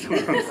 blessed is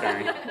what I'm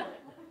saying.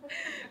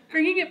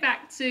 bringing it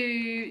back to,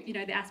 you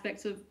know, the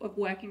aspects of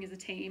working as a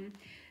team.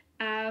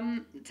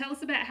 Tell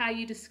us about how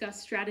you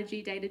discuss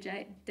strategy day to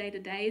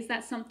day. Is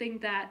that something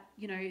that,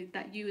 you know,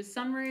 that you as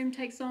Sunroom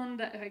takes on,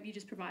 that I hope you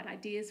just provide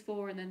ideas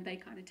for and then they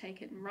kind of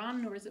take it and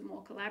run, or is it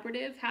more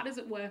collaborative? How does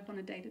it work on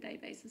a day-to-day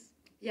basis?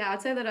 Yeah,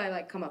 I'd say that I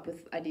like come up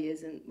with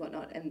ideas and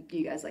whatnot, and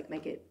you guys like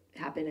make it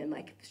happen and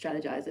like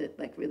strategize it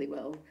like really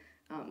well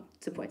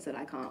to points that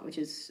I can't, which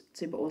is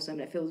super awesome.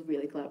 And it feels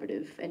really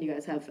collaborative, and you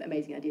guys have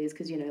amazing ideas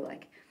because you know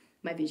like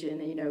my vision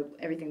and you know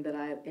everything that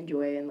I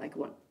enjoy and like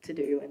want to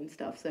do and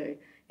stuff. So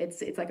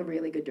it's like a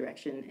really good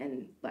direction,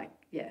 and like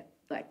yeah,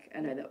 like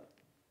I know that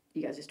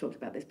you guys just talked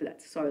about this, but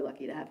that's so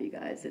lucky to have you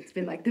guys. It's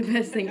been like the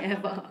best thing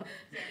ever.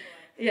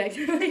 Yeah,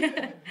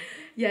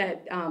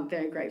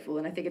 very grateful,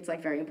 and I think it's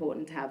like very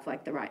important to have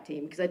like the right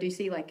team, because I do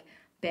see like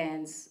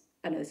bands,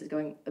 I know this is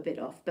going a bit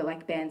off, but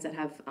like bands that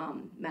have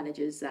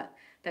managers that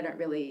they don't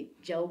really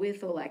gel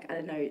with, or like I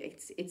don't know,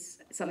 it's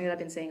something that I've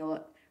been seeing a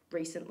lot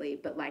recently,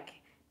 but like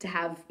to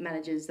have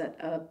managers that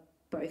are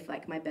both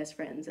like my best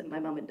friends and my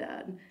mum and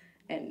dad,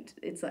 and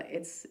it's like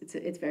it's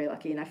very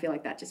lucky, and I feel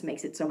like that just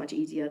makes it so much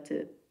easier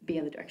to be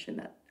in the direction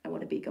that I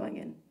want to be going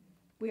in.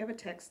 We have a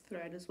text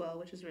thread as well,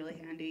 which is really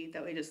handy,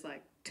 that we just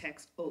like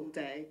text all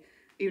day,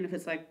 even if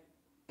it's like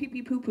pee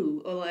pee poo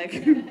poo, or like,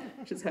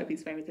 which is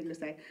Hopi's favourite thing to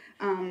say.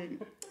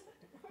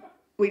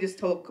 We just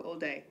talk all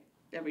day,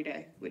 every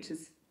day, which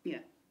is, yeah,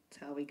 it's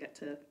how we get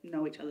to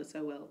know each other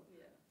so well.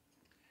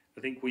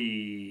 I think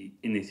we,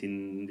 in this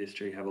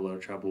industry, have a lot of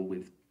trouble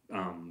with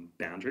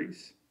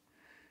boundaries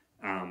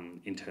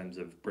in terms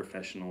of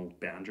professional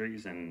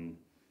boundaries and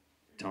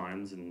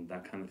times and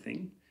that kind of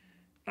thing.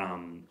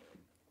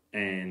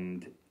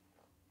 And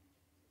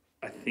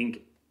I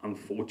think,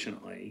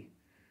 unfortunately,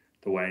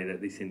 the way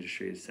that this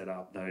industry is set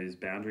up, those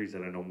boundaries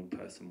that a normal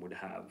person would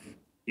have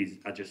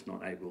are just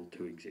not able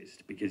to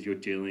exist, because you're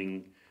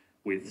dealing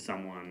with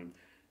someone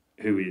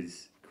who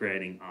is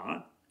creating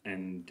art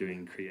and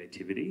doing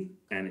creativity,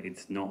 and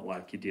it's not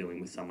like you're dealing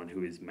with someone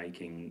who is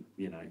making,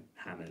 you know,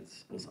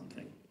 hammers or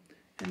something,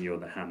 and you're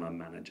the hammer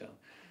manager.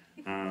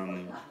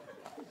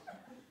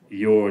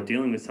 You're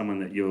dealing with someone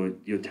that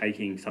you're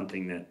taking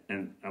something that,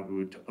 and I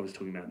was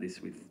talking about this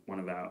with one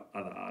of our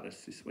other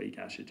artists this week,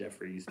 Asha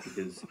Jeffries,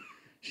 because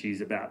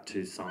she's about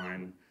to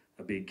sign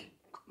a big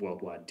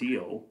worldwide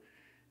deal,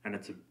 and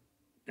it's a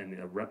and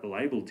a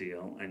label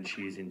deal, and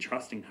she's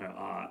entrusting her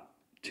art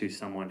to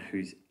someone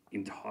whose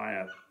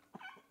entire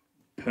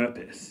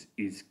purpose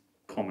is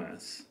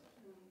commerce.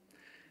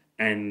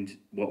 And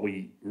what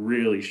we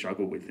really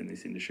struggle with in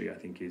this industry, I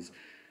think, is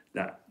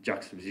that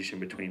juxtaposition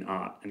between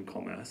art and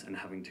commerce and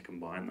having to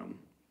combine them,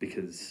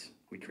 because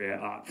we create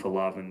art for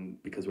love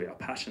and because we are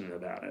passionate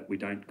about it. We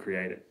don't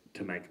create it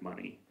to make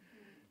money.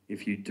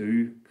 If you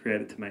do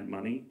create it to make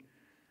money,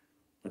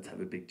 let's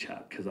have a big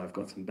chat, because I've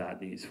got some bad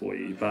news for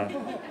you. But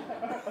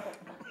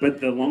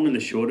the long and the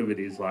short of it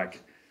is,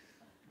 like,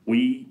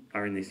 we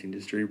are in this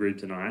industry,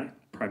 Rubes and I,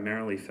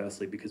 primarily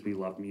firstly because we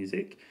love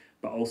music,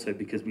 but also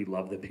because we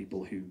love the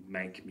people who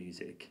make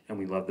music, and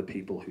we love the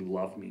people who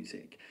love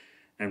music.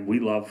 And we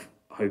love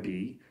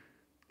Hopi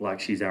like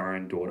she's our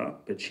own daughter,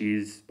 but she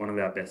is one of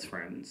our best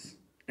friends.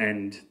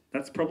 And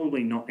that's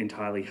probably not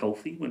entirely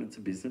healthy when it's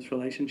a business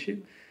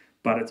relationship,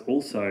 but it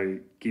also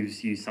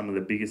gives you some of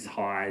the biggest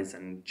highs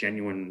and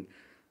genuine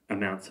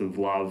amounts of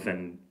love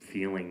and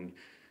feeling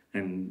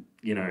and,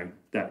 you know,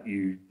 that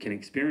you can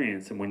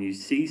experience. And when you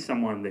see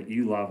someone that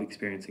you love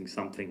experiencing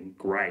something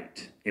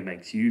great, it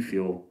makes you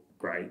feel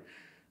great,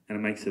 and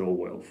it makes it all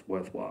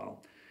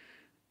worthwhile.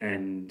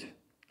 And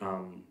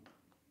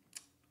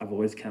I've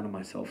always counted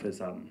myself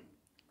as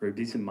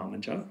Ruby's a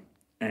mummager,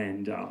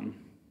 and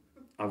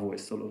I've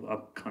always sort of,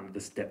 I'm kind of the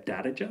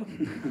stepdadager,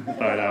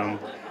 but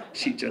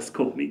she just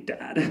called me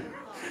dad.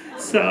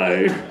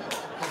 So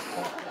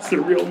it's a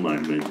real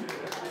moment.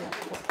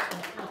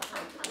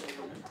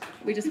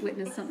 We just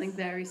witnessed something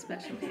very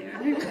special here.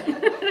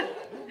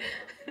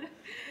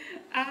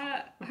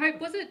 Hope,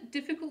 was it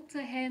difficult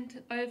to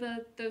hand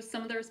over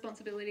some of the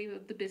responsibility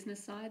of the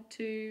business side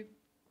to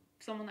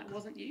someone that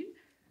wasn't you?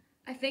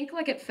 I think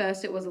like at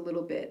first it was a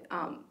little bit,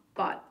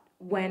 but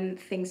when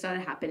things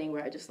started happening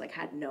where I just like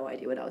had no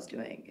idea what I was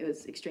doing, it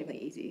was extremely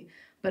easy.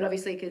 But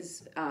obviously,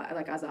 because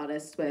like as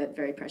artists, we're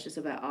very precious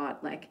of our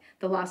art. Like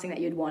the last thing that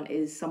you'd want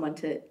is someone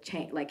to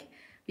change. Like,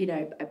 you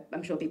know,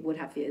 I'm sure people would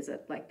have fears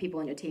that like people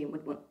on your team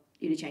would want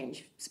you to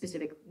change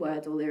specific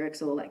words or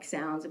lyrics or like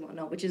sounds and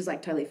whatnot, which is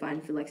like totally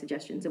fine for like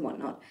suggestions and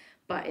whatnot.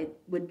 But it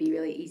would be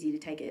really easy to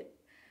take it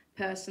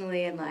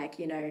personally, and like,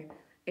 you know,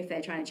 if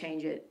they're trying to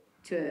change it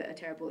to a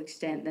terrible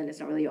extent, then it's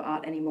not really your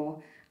art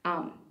anymore.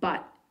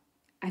 But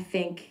I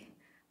think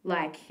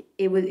like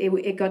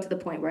it got to the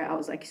point where I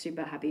was like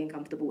super happy and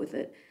comfortable with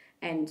it,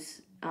 and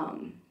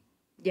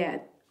yeah,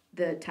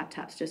 the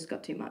taps just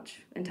got too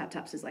much. And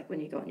taps is like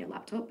when you go on your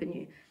laptop and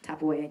you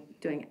tap away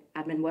doing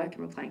admin work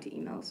and replying to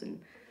emails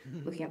and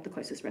looking up the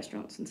closest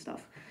restaurants and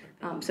stuff.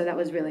 So it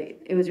was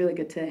really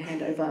good to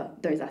hand over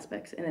those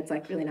aspects, and it's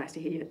like really nice to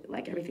hear you,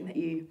 like everything that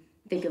you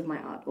think of my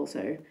art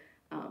also.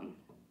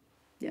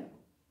 Yeah.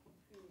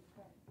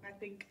 I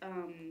think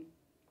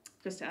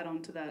just to add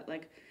on to that,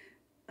 like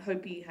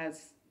Hopi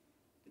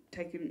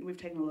we've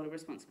taken a lot of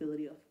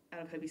responsibility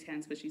out of Hopi's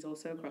hands, but she's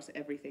also across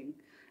everything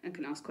and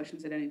can ask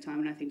questions at any time.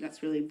 And I think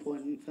that's really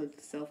important for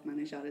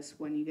self-managed artists.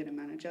 When you get a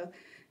manager,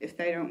 if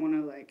they don't want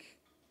to like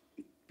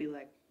be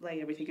like lay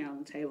everything out on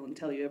the table and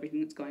tell you everything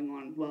that's going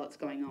on while it's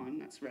going on,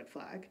 that's a red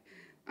flag.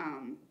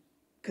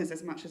 Because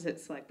as much as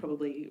it's like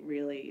probably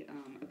really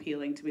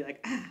appealing to be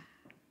like,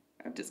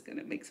 I'm just going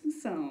to make some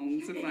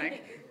songs and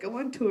like go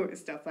on tour and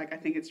stuff, like I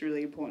think it's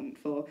really important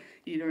for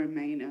you to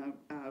remain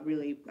a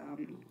really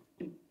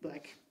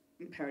like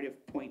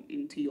imperative point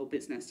into your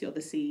business. You're the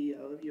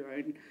CEO of your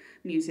own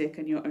music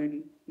and your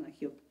own, like,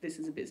 this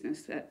is a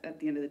business at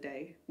the end of the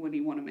day when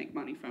you want to make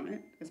money from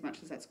it, as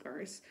much as that's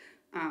gross.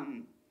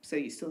 So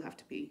you still have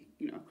to be,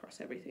 you know, across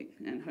everything,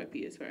 and Hopi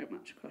is very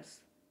much across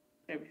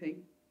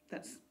everything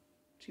that's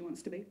she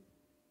wants to be.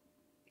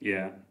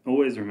 Yeah,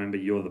 always remember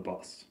you're the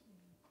boss.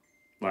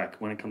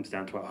 Like, when it comes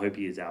down to it,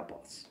 Hopi is our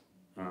boss.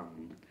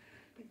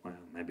 Well,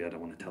 maybe I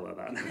don't want to tell her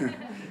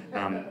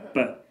that.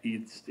 But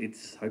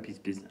it's Hopi's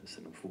business,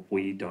 and if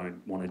we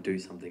don't want to do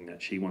something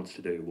that she wants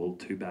to do, well,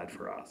 too bad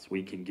for us.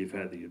 We can give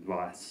her the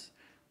advice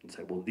and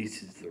say, well,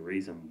 this is the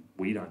reason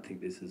we don't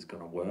think this is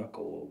going to work,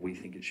 or we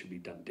think it should be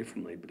done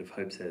differently. But if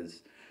Hope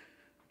says,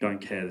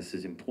 don't care, this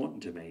is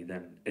important to me,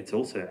 then it's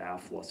also our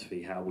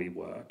philosophy, how we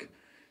work,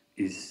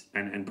 is,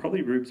 and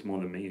probably Rubes more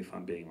than me, if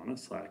I'm being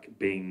honest, like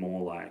being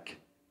more like,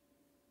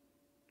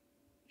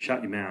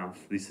 shut your mouth,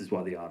 this is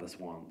what the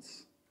artist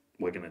wants,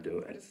 we're going to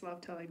do I it. just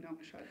love telling Noah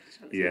shut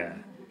Yeah,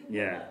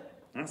 yeah.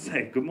 I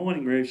say, good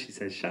morning, Rubes. She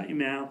says, shut your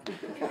mouth.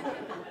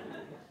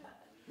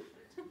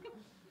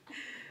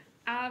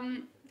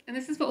 And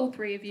this is for all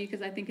three of you,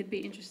 because I think it'd be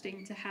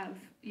interesting to have,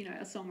 you know,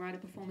 a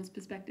songwriter performance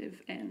perspective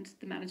and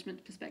the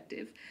management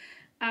perspective.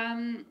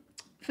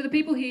 For the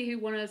people here who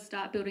want to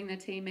start building their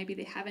team, maybe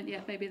they haven't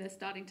yet, maybe they're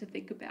starting to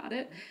think about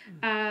it.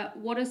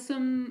 What are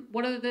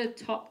the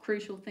top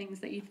crucial things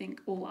that you think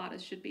all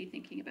artists should be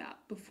thinking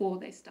about before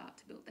they start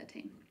to build their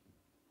team?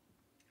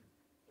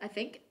 I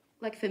think,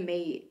 like for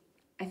me,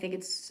 I think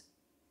it's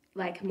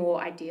like more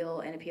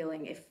ideal and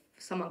appealing if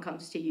someone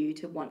comes to you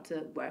to want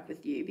to work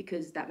with you,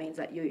 because that means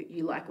that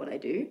you like what I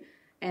do,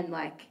 and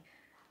like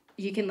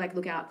you can like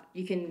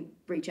you can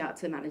reach out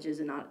to managers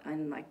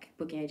and like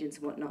booking agents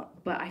and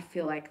whatnot. But I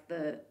feel like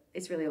the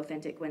it's really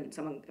authentic when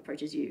someone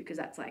approaches you, because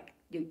that's like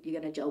you're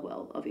going to gel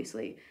well,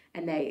 obviously,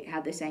 and they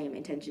have the same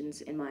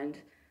intentions in mind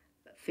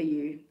for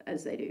you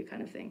as they do,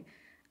 kind of thing.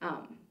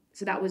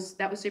 So that was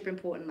super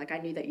important. Like I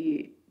knew that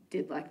you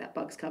did like that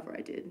Bugs cover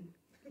I did.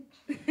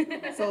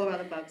 It's all about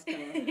the Bugs cover.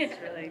 Yeah.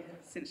 It's really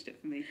cinched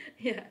it for me.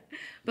 Yeah,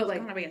 but like,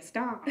 It's gonna be a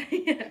star.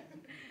 yeah.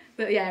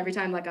 But yeah, every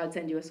time like I'd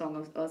send you a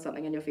song or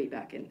something and your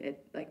feedback, and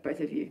it like both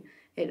of you,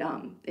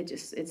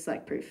 it's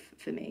like proof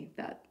for me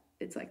that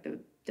it's like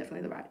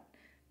definitely the right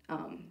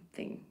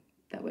thing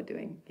that we're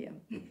doing here.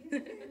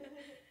 Does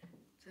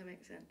that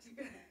make sense?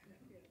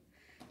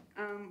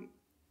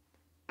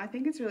 I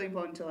think it's really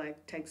important to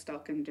like take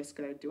stock and just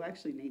go, do I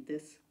actually need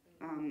this?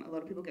 A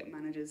lot of people get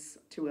managers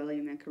too early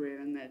in their career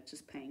and they're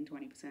just paying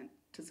 20%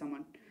 to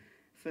someone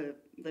for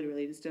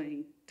literally just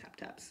doing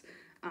taps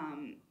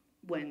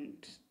when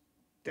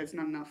there's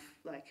not enough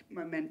like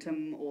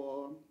momentum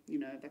or, you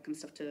know, that kind of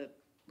stuff to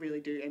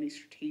really do any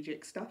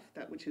strategic stuff,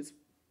 which is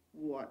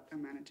what a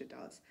manager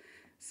does.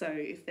 So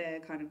if they're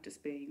kind of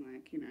just being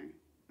like, you know,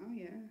 oh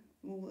yeah,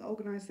 we'll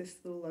organise this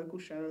little local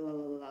show, la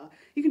la la,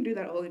 you can do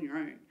that all on your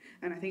own,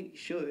 and I think you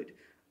should.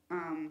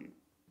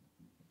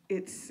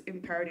 It's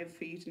imperative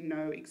for you to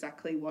know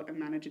exactly what a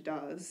manager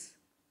does,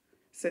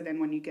 so then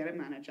when you get a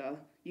manager,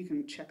 you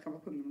can check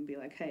up on them and be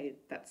like, hey,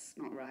 that's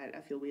not right,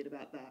 I feel weird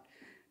about that.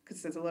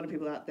 Because there's a lot of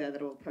people out there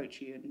that will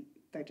approach you and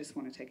they just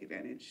want to take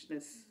advantage.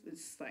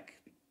 It's like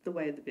the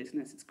way of the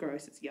business, it's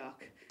gross, it's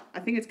yuck. I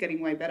think it's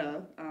getting way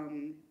better,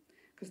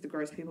 because the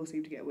gross people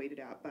seem to get weeded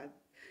out by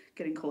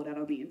getting called out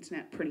on the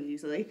internet pretty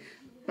easily.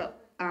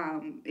 But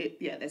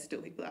there's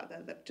still people out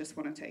there that just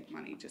want to take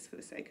money just for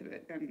the sake of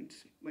it, and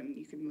when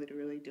you can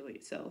literally do it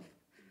yourself.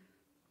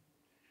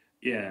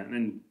 Yeah, and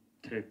then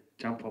to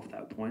jump off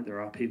that point,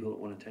 there are people that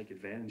want to take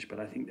advantage, but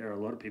I think there are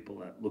a lot of people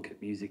that look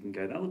at music and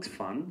go, that looks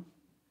fun.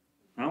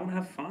 I want to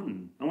have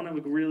fun. I want to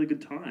have a really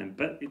good time.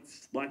 But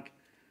it's like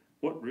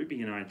what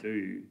Ruby and I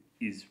do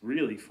is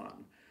really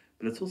fun,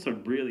 but it's also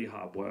really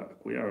hard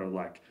work. We are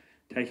like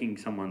taking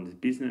someone's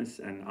business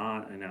and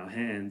art in our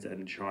hands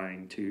and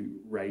trying to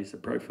raise the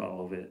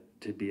profile of it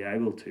to be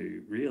able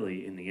to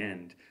really, in the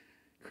end,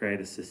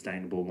 create a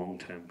sustainable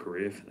long-term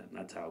career for them.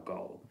 That's our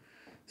goal.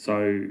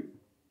 So,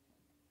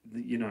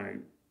 you know,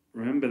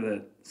 remember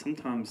that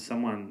sometimes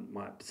someone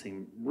might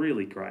seem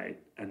really great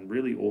and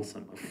really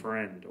awesome, a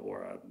friend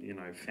or a, you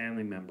know,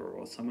 family member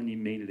or someone you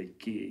meet at a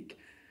gig,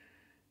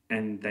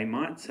 and they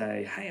might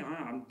say, hey,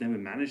 I've never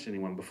managed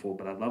anyone before,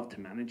 but I'd love to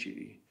manage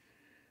you.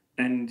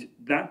 And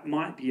that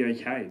might be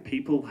okay.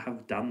 People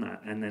have done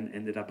that and then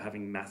ended up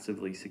having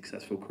massively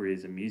successful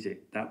careers in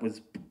music. That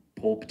was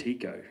Paul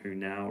Petico, who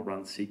now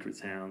runs Secret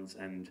Sounds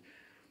and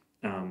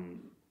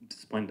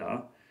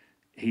Splendor.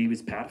 He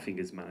was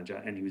Powderfinger's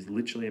manager, and he was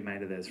literally a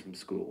mate of theirs from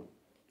school.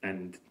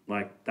 And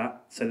like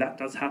that, so that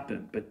does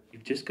happen, but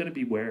you've just got to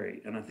be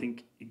wary. And I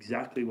think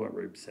exactly what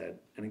Rube said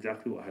and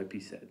exactly what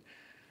Hopi said.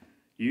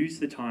 Use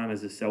the time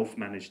as a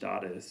self-managed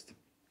artist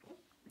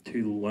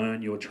to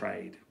learn your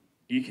trade.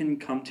 You can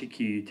come to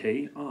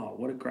QUT. Oh,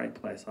 what a great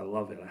place. I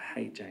love it. I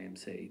hate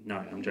JMC. No,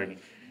 I'm joking.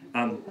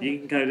 You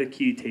can go to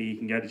QUT, you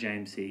can go to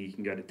JMC, you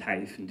can go to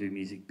TAFE and do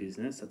music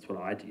business. That's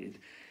what I did.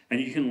 And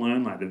you can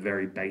learn like the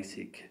very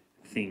basic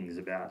things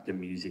about the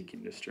music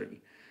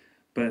industry.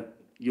 But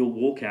you'll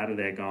walk out of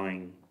there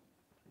going,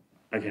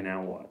 okay,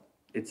 now what?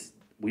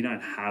 We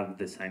don't have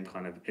the same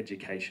kind of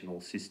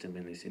educational system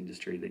in this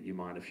industry that you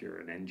might if you're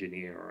an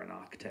engineer or an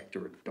architect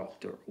or a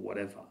doctor or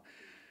whatever.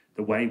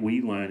 The way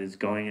we learn is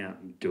going out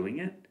and doing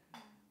it,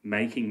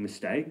 making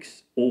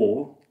mistakes,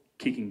 or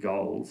kicking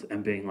goals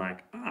and being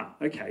like,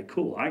 okay,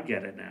 cool, I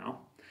get it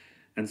now.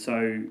 And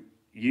so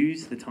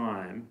use the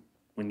time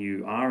when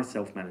you are a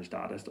self-managed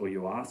artist or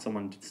you are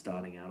someone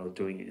starting out or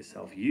doing it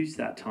yourself, use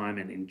that time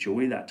and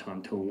enjoy that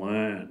time to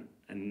learn,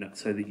 and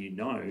so that you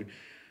know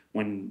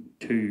when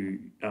two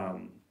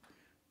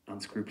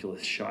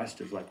unscrupulous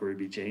shysters like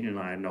Ruby Jean and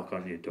I knock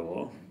on your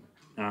door,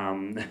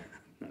 no,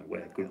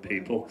 we're good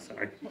people,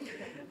 sorry,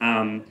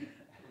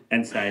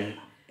 and say,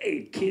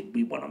 hey kid,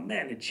 we want to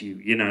manage you,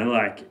 you know,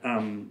 like,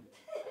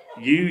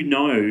 you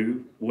know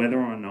whether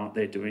or not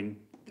they're doing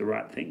the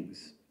right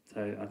things.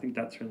 So I think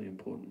that's really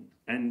important.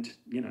 And,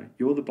 you know,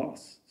 you're the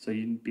boss, so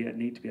you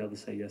need to be able to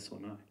say yes or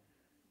no.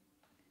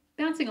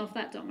 Bouncing off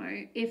that,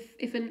 Domo,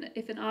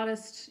 if an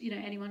artist, you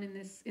know, anyone in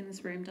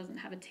this room doesn't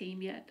have a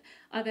team yet,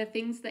 are there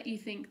things that you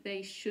think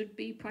they should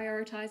be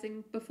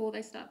prioritising before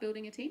they start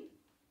building a team?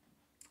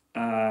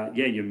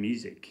 Yeah, your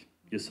music,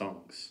 your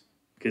songs,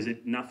 because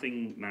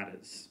nothing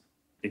matters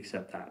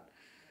except that.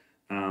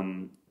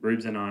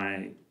 Rubes and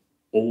I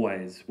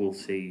always will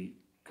see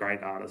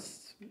great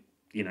artists,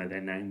 you know,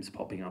 their names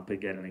popping up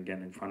again and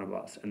again in front of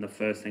us, and the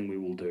first thing we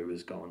will do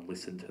is go and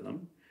listen to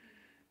them,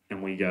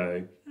 and we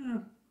go,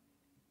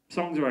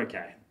 songs are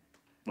okay.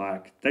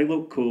 Like, they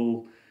look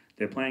cool,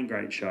 they're playing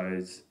great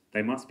shows,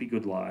 they must be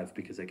good live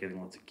because they're getting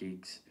lots of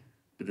gigs,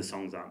 but the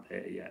songs aren't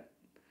there yet.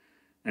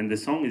 And the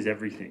song is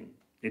everything.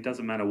 It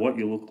doesn't matter what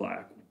you look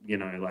like. you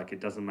know, like, it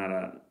doesn't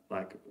matter,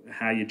 like,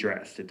 how you're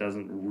dressed. It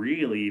doesn't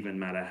really even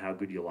matter how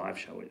good your live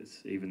show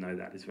is, even though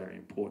that is very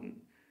important.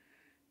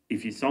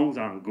 If your songs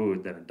aren't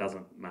good, then it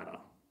doesn't matter.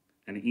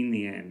 And in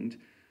the end,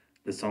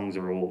 the songs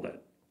are all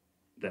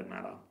that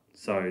matter.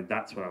 So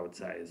that's what I would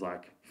say is,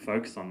 like,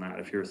 focus on that.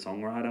 If you're a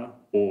songwriter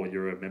or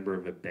you're a member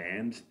of a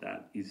band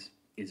that is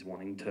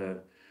wanting to,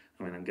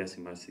 I mean, I'm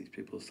guessing most of these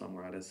people are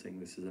songwriters, seeing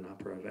this is an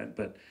APRA event,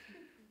 but,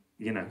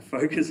 you know,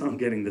 focus on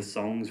getting the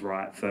songs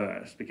right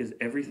first, because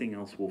everything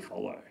else will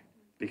follow.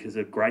 Because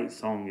a great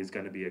song is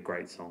going to be a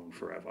great song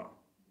forever.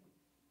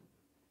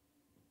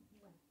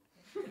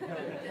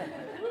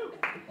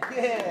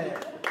 Yeah.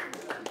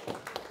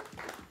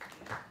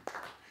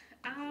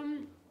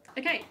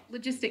 Okay,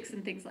 logistics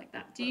and things like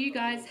that. Do you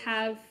guys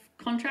have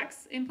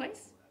contracts in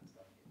place?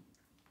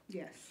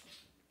 Yes,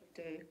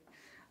 we do.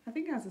 I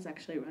think ours has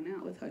actually run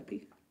out with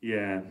Hopi.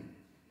 Yeah,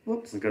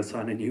 Whoops. we've got to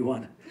sign a new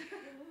one.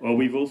 Well,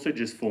 we've also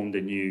just formed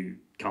a new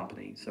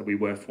company. So we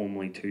were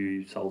formerly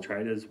two sole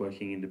traders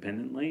working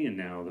independently, and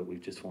now that we've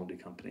just formed a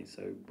company,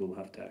 so we'll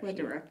have to actually... We're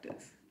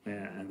directors.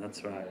 Yeah, and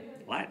that's right.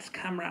 Lights,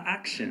 camera,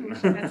 action.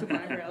 Had some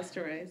eyebrows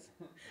to raise.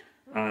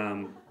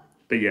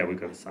 But yeah, we've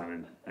got to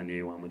sign a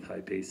new one with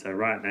Hopi. So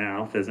right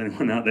now, if there's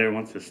anyone out there who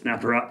wants to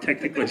snap her up,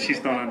 technically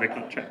she's not under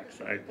contract.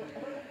 So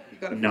You've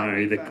got to no,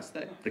 find me first,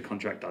 though. the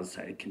contract does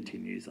say it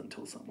continues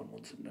until someone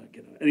wants to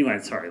get it. Anyway,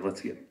 sorry,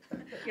 let's get...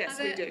 Yes,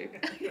 Are we there- do.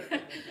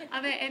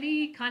 Are there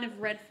any kind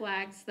of red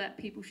flags that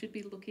people should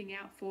be looking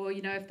out for?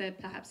 You know, if they're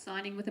perhaps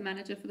signing with a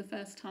manager for the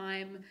first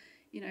time,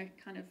 you know,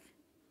 kind of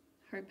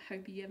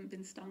hope you haven't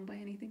been stung by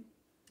anything.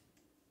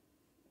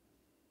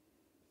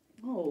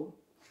 Oh.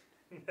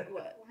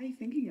 Why are you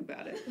thinking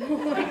about it?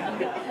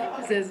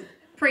 It says,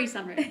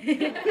 Pre-Sunroom.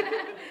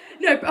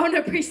 no,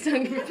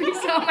 pre-stung,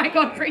 oh my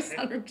god,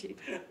 pre-sunroom chief.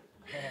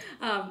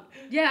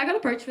 Yeah, I got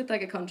approached with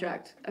like a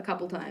contract a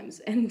couple times,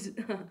 and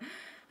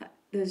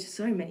there's just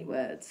so many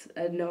words.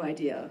 I had no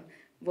idea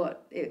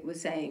what it was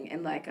saying,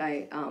 and like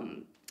I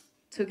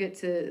took it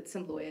to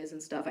some lawyers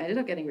and stuff. I ended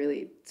up getting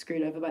really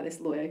screwed over by this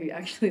lawyer who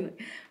actually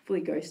like fully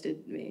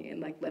ghosted me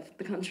and like left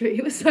the country.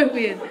 It was so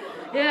weird.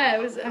 Yeah,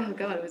 it was. Oh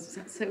god, it was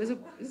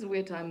a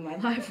weird time in my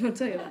life. I'll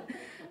tell you that.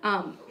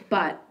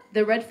 But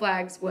the red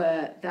flags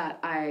were that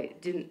I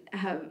didn't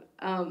have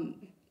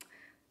someone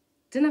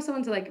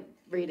to like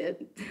read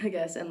it, I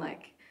guess, and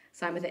like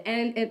sign with it.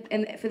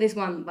 And for this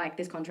one, like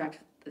this contract,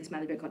 this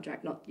management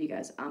contract, not you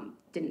guys,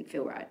 didn't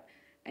feel right,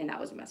 and that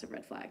was a massive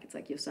red flag. It's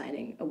like you're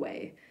signing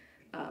away.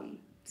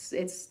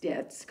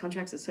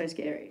 Contracts are so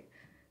scary.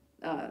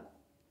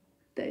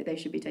 They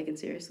should be taken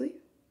seriously.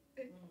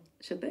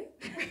 Should they?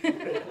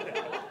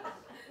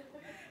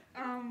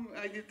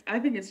 I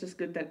think it's just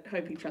good that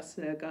Hopi trusts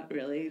their gut,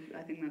 really.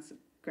 I think that's a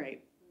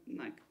great,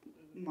 like,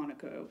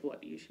 moniker of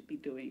what you should be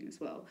doing as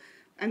well.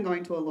 And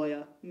going to a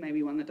lawyer,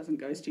 maybe one that doesn't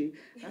ghost you.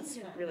 That's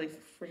really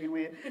freaking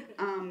weird.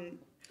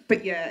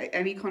 But yeah,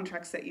 any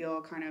contracts that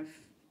you're kind of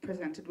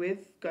presented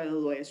with, go to the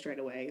lawyer straight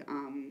away.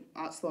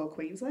 Arts Law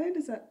Queensland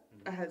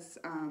has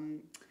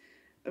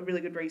a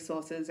really good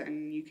resources,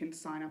 and you can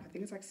sign up. I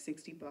think it's like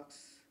 $60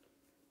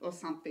 or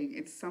something.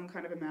 It's some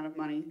kind of amount of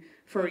money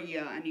for a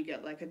year, and you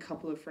get like a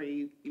couple of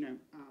free,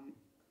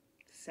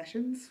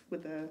 sessions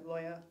with a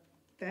lawyer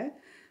there.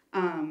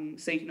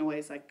 So you can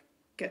always like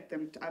get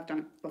them. I've done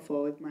it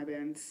before with my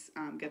bands.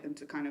 Get them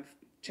to kind of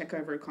check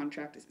over a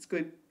contract. It's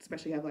good,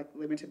 especially if you have like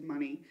limited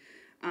money.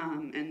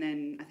 And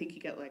then I think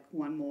you get like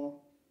one more.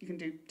 You can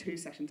do 2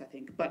 sessions, I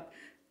think. But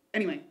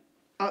anyway,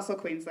 Arts Law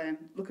Queensland,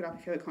 look it up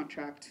if you have a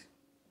contract.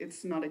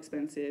 It's not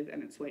expensive,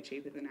 and it's way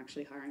cheaper than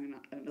actually hiring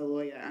a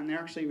lawyer. And they're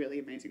actually really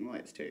amazing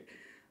lawyers too,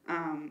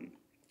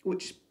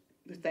 which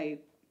they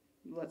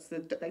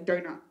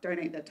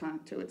donate their time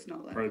to. It's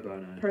not like Pro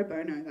bono. Pro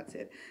bono, that's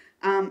it.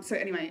 So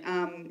anyway,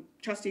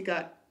 trust your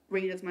gut.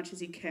 Read as much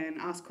as you can.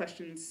 Ask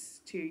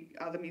questions to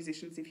other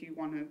musicians if you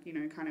want to,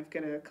 kind of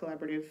get a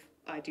collaborative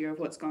idea of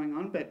what's going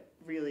on. But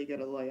really get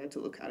a lawyer to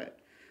look at it.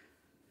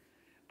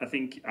 I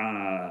think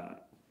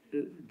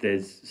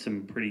there's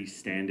some pretty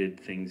standard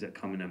things that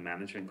come in a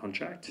management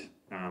contract,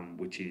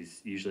 which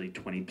is usually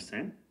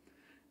 20%.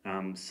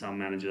 Some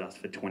managers ask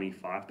for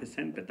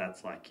 25%, but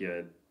that's like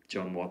your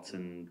John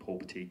Watson, Paul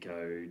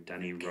Patico,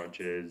 Danny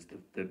Rogers,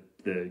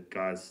 the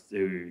guys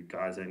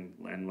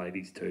and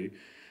ladies too,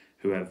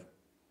 who have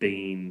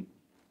been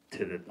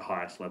to the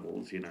highest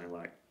levels,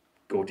 like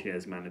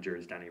Gautier's manager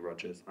is Danny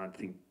Rogers. I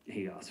think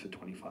he asked for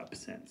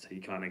 25%. So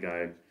you kind of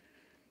go,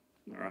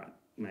 all right,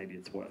 maybe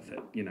it's worth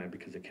it,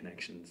 because of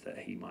connections that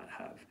he might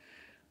have.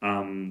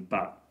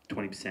 But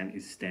 20%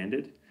 is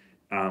standard.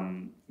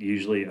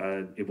 Usually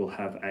it will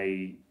have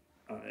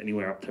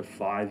anywhere up to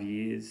 5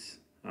 years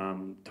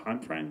time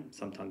frame,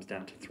 sometimes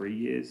down to 3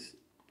 years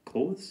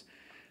clause.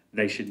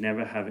 They should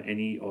never have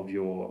any of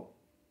your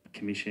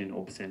commission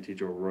or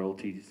percentage or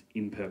royalties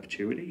in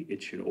perpetuity.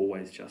 It should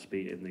always just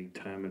be in the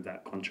term of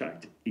that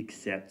contract,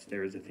 except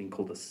there is a thing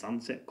called a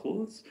sunset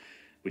clause,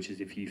 which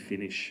is if you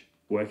finish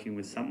working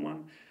with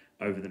someone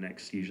over the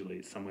next, usually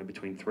it's somewhere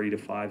between 3 to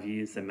 5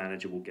 years, the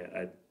manager will get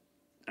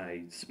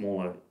a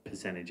smaller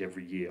percentage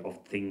every year of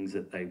things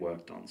that they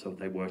worked on. So if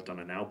they worked on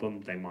an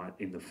album, they might,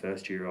 in the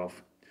first year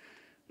off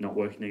not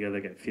working together,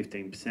 get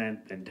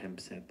 15%, then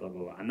 10%, blah,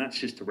 blah, blah. And that's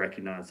just to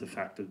recognise the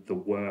fact of the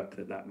work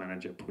that that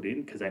manager put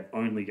in, because they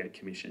only get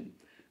commission.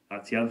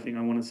 That's the other thing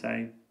I want to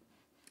say.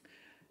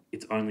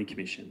 It's only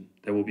commission.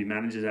 There will be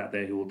managers out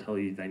there who will tell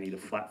you they need a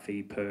flat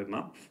fee per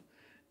month.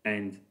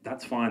 And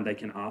that's fine, they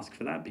can ask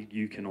for that, but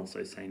you can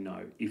also say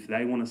no. If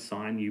they want to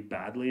sign you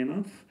badly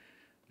enough,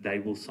 they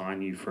will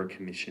sign you for a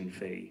commission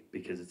fee,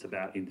 because it's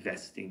about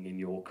investing in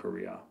your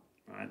career,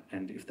 right?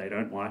 And if they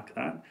don't like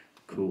that,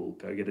 cool,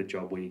 go get a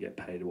job where you get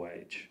paid a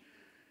wage.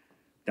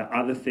 The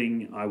other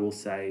thing I will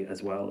say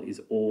as well is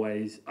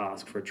always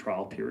ask for a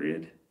trial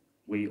period.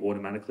 We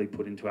automatically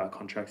put into our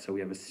contract, so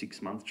we have a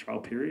 6-month trial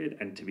period,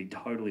 and to be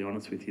totally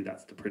honest with you,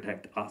 that's to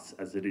protect us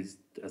as it is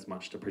as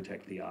much to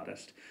protect the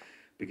artist.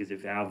 Because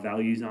if our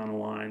values aren't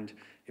aligned,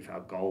 if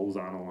our goals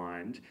aren't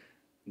aligned,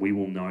 we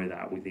will know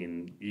that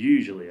within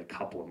usually a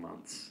couple of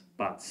months.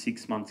 But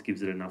 6 months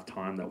gives it enough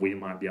time that we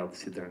might be able to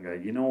sit there and go,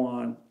 you know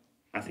what,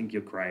 I think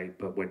you're great,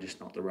 but we're just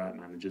not the right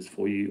managers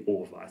for you,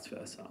 or vice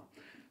versa.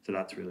 So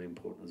that's really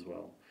important as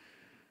well.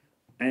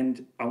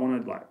 And I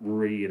want to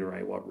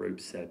reiterate what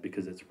Rube said,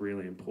 because it's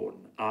really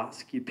important.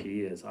 Ask your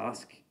peers,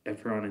 ask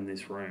everyone in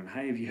this room,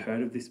 hey, have you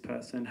heard of this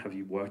person? Have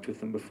you worked with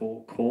them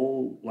before?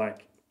 Call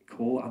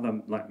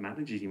other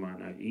managers you might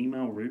know.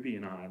 Email Ruby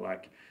and I.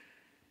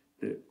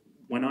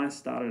 When I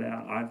started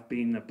out, I've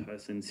been the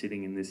person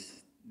sitting in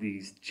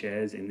these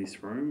chairs in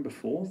this room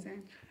before.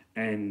 Same.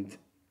 And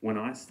when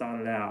I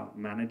started out,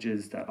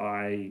 managers that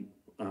I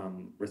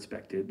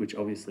respected, which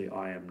obviously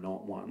I am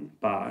not one,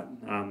 but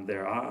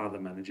there are other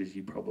managers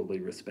you probably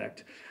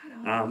respect.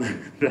 I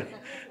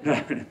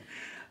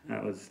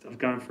was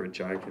going for a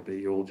joke, but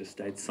you all just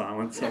stayed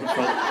silent, so I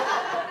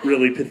felt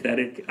really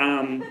pathetic.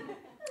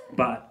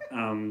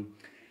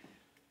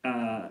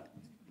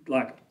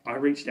 I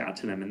reached out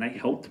to them and they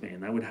helped me,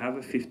 and they would have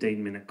a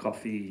 15-minute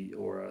coffee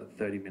or a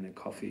 30-minute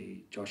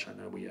coffee. Josh, I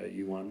know we owe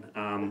you one.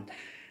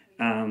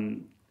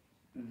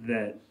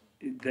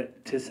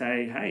 That to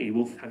say, hey,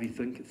 well, have you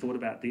thought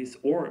about this?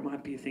 Or it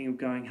might be a thing of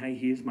going, hey,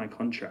 here's my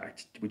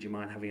contract. Would you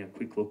mind having a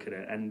quick look at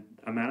it? And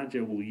a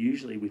manager will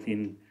usually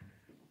within,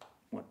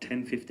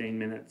 10, 15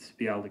 minutes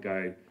be able to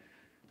go,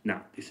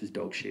 nah, this is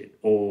dog shit,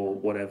 or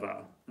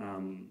whatever.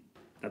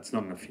 That's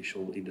not an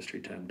official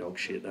industry term, dog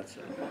shit. That's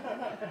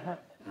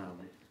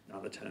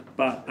another term.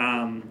 But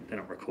they're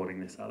not recording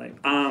this, are they?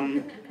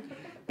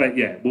 But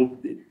yeah, well,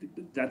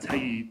 that's how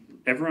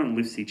everyone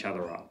lifts each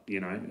other up,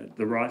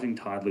 The rising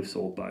tide lifts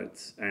all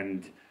boats.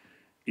 And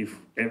if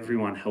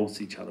everyone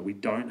helps each other, we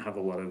don't have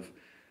a lot of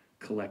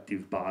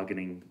collective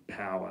bargaining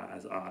power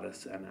as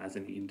artists and as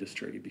an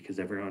industry, because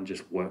everyone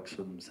just works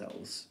for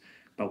themselves.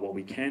 But what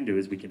we can do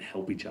is we can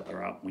help each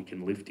other up, we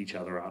can lift each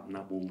other up, and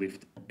that will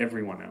lift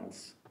everyone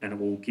else. And it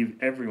will give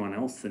everyone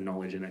else the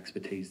knowledge and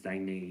expertise they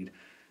need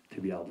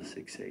to be able to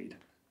succeed.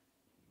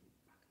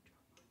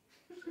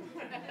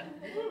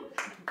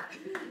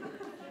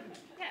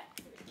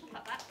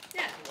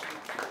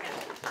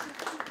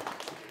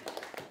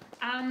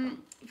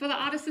 For the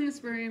artists in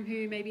this room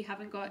who maybe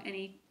haven't got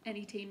any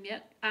team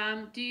yet,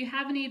 do you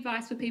have any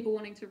advice for people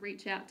wanting to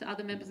reach out to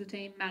other members of the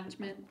team,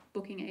 management,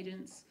 booking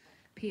agents,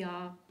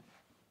 PR,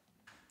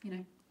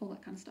 all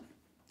that kind of stuff?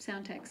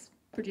 Sound techs,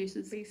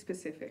 producers. Be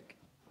specific.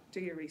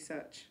 Do your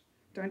research.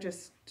 Don't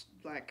just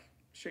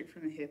shoot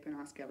from the hip and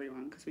ask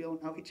everyone, because we all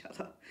know each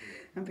other,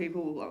 and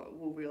people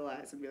will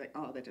realise and be like,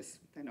 oh, they're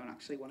not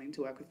actually wanting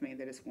to work with me,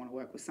 they just want to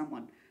work with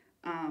someone.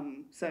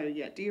 So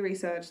yeah, do your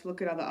research,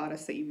 look at other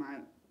artists that you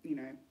might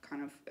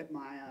kind of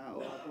admire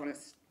or want to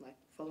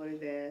follow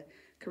their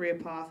career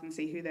path and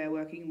see who they're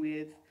working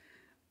with.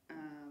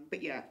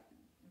 But yeah,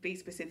 be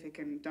specific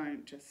and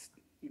don't just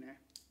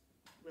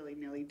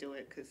willy-nilly do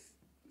it, because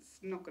it's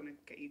not going to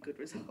get you good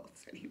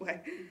results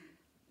anyway,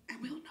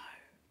 and we'll know.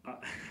 I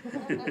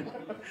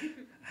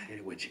hate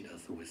it when she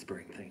does the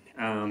whispering thing.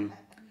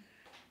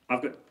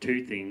 I've got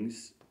two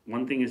things.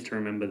 One thing is to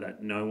remember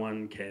that no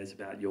one cares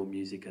about your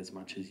music as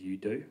much as you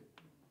do.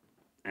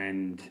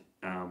 And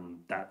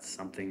that's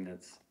something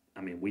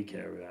we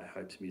care about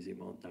Hope's music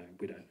more. No,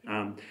 we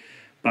don't.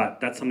 But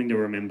that's something to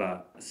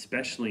remember,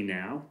 especially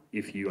now,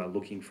 if you are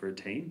looking for a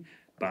team,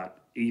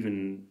 but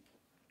even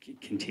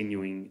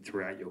continuing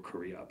throughout your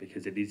career,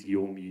 because it is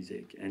your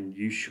music and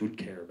you should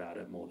care about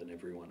it more than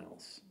everyone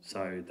else.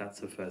 So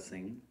that's the first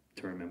thing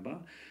to remember.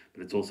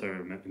 But it's also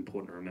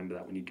important to remember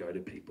that when you go to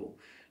people,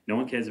 no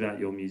one cares about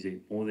your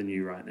music more than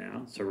you right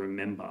now. So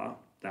remember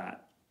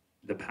that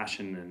the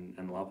passion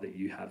and love that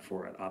you have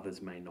for it,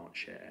 others may not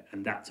share,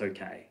 and that's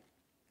okay.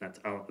 That's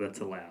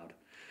allowed.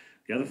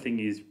 The other thing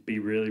is be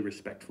really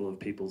respectful of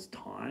people's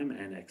time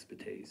and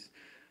expertise.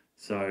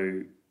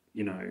 So,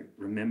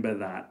 remember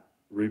that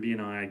Ruby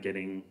and I are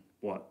getting,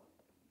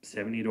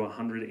 70 to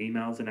 100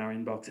 emails in our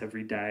inbox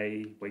every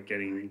day. We're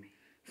getting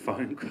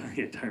phone calls.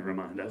 Yeah, don't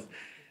remind us.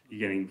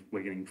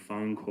 we're getting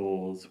phone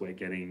calls,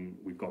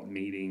 we've got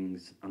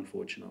meetings,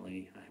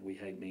 unfortunately. We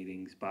hate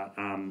meetings, but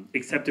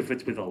except if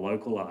it's with a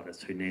local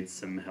artist who needs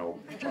some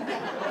help.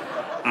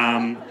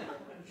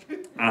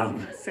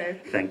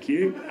 Thank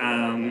you.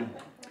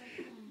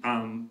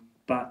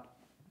 But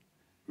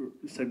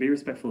so be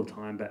respectful of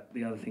time, but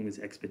the other thing is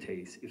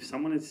expertise. If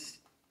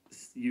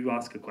you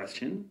ask a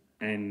question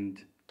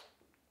and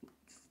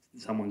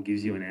someone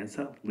gives you an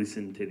answer,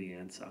 listen to the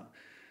answer.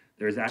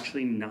 There is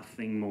actually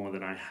nothing more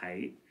that I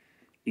hate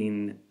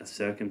in a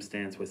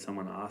circumstance where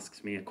someone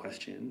asks me a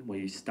question, where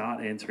you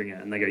start answering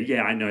it and they go,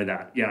 yeah, I know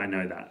that. Yeah, I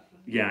know that.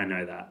 Yeah, I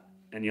know that.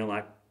 And you're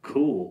like,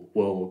 cool,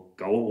 well,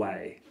 go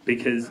away.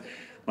 Because,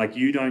 like,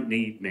 you don't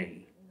need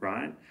me,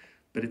 right?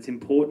 But it's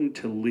important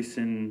to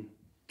listen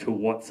to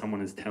what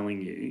someone is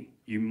telling you.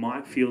 You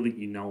might feel that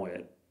you know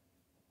it,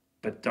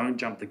 but don't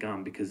jump the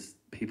gun, because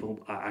people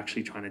are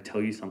actually trying to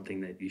tell you something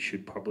that you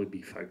should probably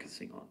be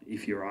focusing on.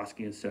 If you're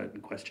asking a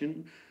certain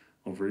question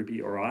of Ruby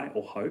or I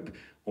or Hope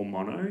or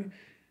Mono,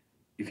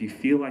 if you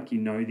feel like you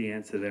know the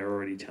answer they're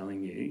already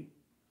telling you,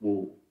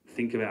 well,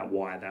 think about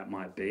why that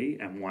might be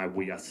and why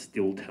we are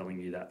still telling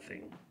you that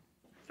thing.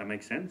 Does that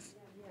make sense?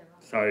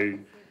 So,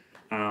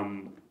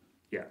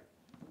 yeah.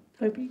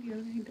 Hope you have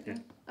anything to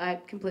add? I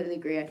completely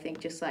agree. I think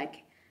just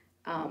like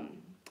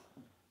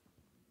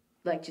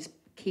just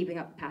keeping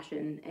up the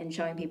passion and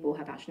showing people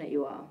how passionate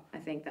you are. I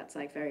think that's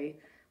like very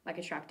like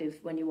attractive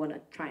when you want to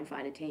try and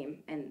find a team,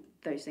 and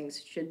those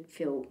things should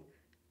feel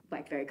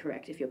like very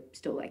correct if you're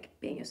still like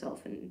being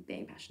yourself and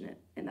being passionate,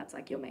 and that's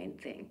like your main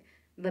thing.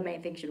 The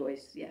main thing should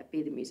always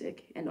be the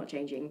music and not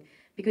changing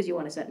because you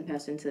want a certain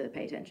person to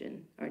pay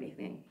attention or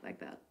anything like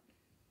that.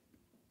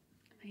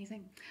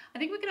 Amazing. I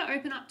think we're going to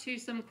open up to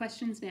some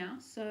questions now.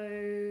 So, are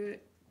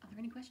there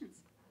any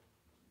questions?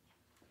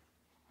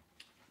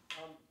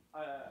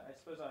 I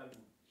suppose I'm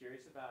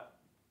curious about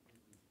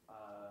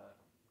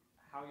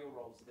how your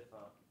roles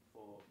differ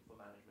for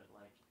management.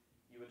 Like,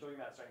 you were talking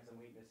about strengths and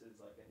weaknesses,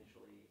 like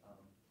initially.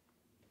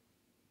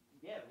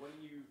 When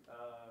you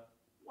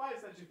why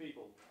is there two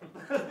people?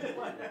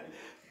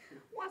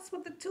 What's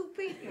with the two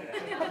people?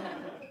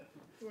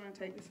 Do you want to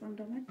take this one,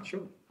 Dominic?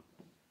 Sure.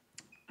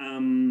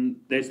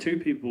 There's two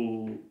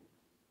people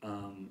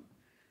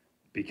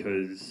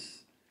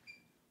because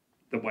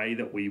the way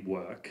that we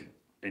work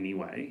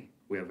anyway,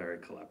 we are very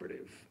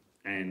collaborative,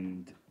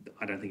 and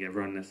I don't think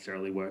everyone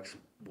necessarily works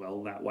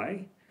well that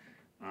way.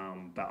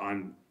 But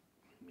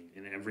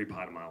in every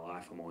part of my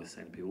life, I'm always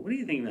saying to people, what do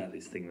you think about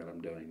this thing that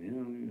I'm doing? You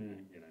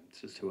know, it's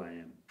just who I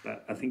am.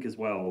 But I think as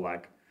well,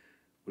 like,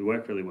 we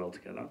work really well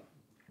together,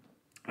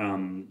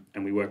 and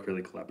we work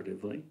really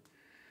collaboratively.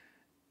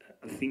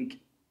 I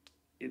think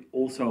it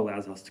also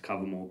allows us to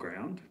cover more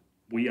ground.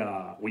 We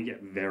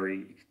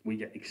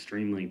get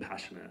extremely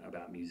passionate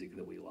about music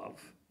that we love,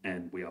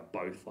 and we are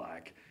both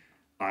like,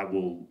 I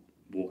will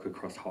walk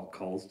across hot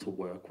coals to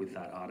work with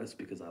that artist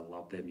because I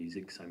love their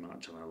music so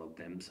much and I love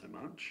them so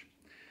much.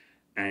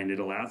 And it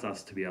allows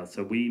us to be able,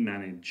 so we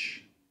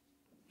manage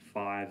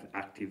 5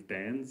 active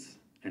bands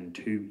and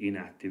 2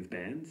 inactive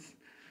bands,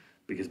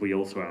 because we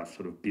also are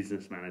sort of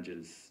business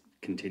managers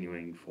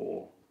continuing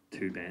for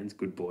 2 bands,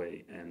 Good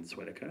Boy and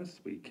Sweater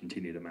Curse. We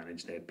continue to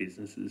manage their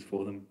businesses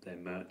for them, their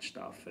merch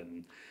stuff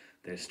and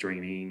their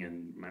streaming,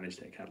 and manage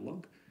their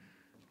catalogue.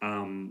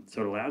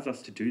 So it allows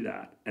us to do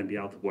that and be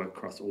able to work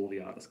across all the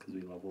artists because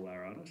we love all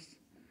our artists.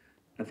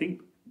 I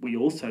think we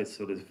also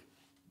sort of,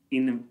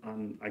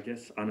 I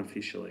guess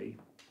unofficially,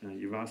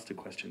 you've asked a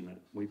question that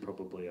we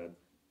probably are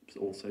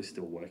also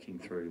still working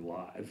through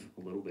live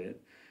a little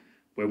bit,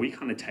 where we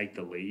kind of take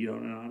the lead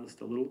on an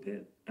artist a little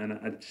bit. And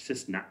it's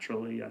just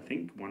naturally, I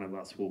think, one of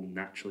us will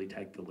naturally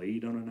take the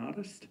lead on an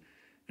artist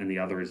and the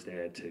other is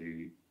there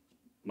to,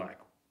 like,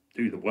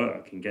 do the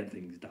work and get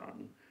things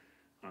done.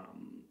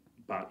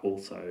 But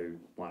also,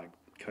 like,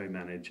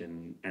 co-manage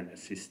and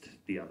assist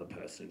the other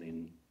person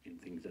in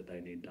things that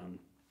they need done.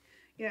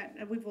 Yeah,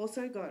 and we've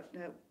also got,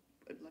 like,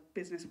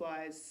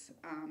 business-wise,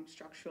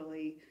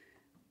 structurally,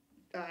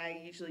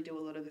 I usually do a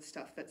lot of the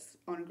stuff that's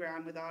on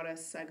ground with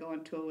artists. I go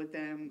on tour with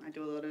them. I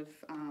do a lot of,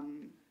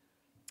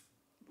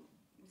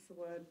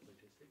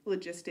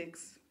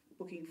 Logistics,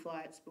 booking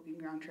flights, booking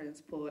ground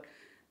transport,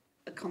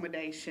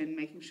 accommodation,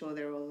 making sure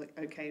they're all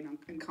okay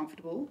and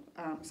comfortable.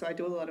 So I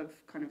do a lot of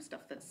kind of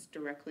stuff that's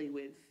directly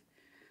with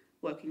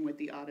working with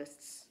the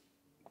artists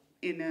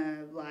in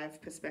a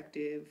live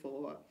perspective,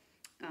 or,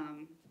 I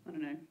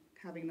don't know,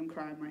 having them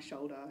cry on my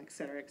shoulder,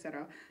 etc.,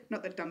 etc.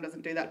 Not that Dom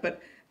doesn't do that,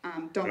 but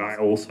Dom. But I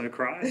also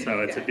cry,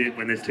 so it's a bit,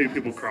 when there's 2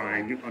 people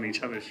crying on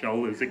each other's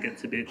shoulders, it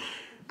gets a bit...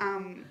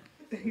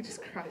 He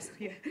just cries,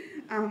 yeah.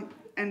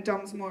 And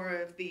Dom's more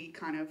of the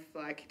kind of,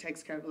 like, he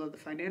takes care of a lot of the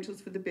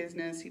financials for the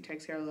business, he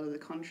takes care of a lot of the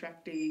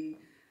contracting.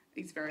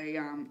 He's very,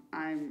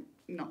 I'm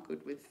not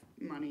good with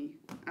money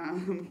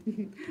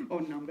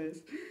or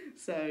numbers,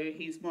 so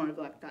he's more of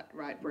like that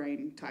right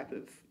brain type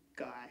of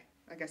guy.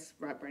 I guess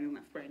right brain and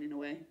left brain in a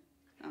way.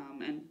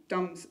 And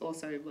Dom's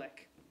also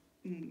like,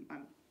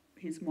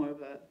 he's more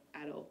of a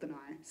adult than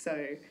I,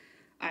 so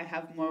I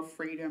have more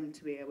freedom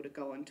to be able to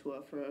go on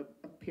tour for a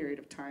period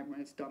of time,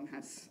 whereas Dom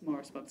has more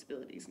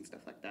responsibilities and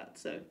stuff like that.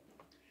 So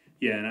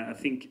Yeah, and I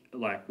think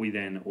like we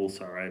then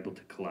also are able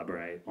to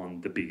collaborate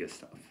on the bigger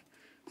stuff.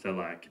 So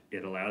like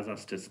it allows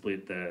us to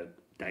split the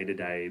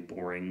day-to-day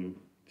boring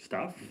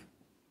stuff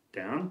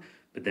down,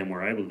 but then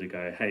we're able to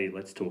go, hey,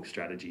 let's talk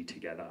strategy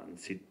together and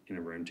sit in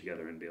a room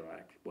together and be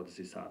like, what does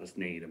this artist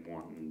need and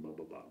want and blah,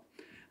 blah, blah.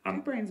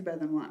 two brains are better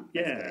than one.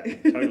 Yeah,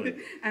 basically. totally.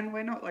 And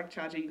we're not like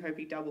charging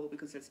Hopi double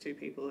because there's two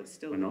people. It's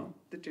still We're not?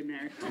 the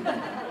generic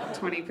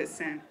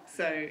 20%.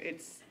 So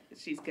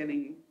she's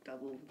getting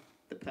double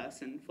the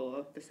person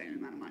for the same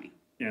amount of money.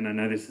 Yeah, and I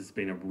know this has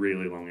been a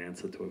really long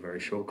answer to a very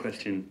short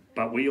question,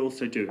 but we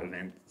also do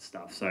event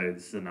stuff. So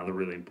this is another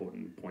really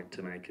important point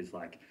to make is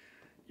like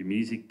your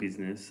music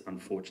business,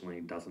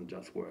 unfortunately, doesn't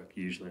just work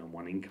usually on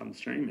one income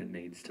stream. It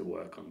needs to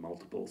work on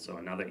multiple. So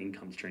another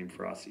income stream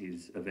for us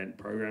is event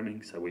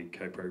programming. So we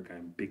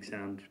co-program big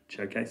sound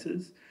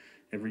showcases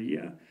every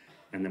year.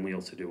 And then we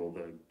also do all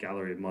the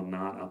Gallery of Modern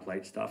Art up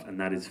late stuff, and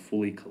that is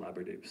fully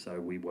collaborative. So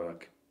we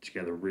work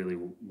together really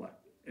like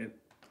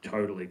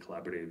totally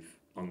collaborative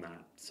on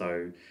that.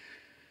 So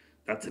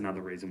that's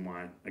another reason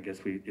why I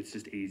guess it's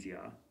just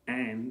easier.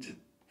 And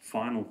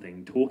final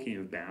thing, talking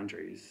of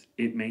boundaries,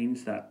 it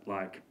means that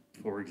like,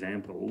 for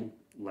example,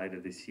 later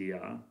this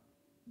year,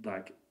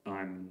 like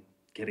I'm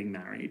getting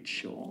married,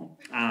 sure.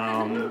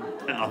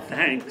 Oh,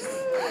 thanks.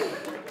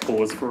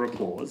 Pause for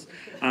applause.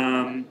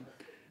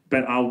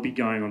 But I'll be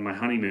going on my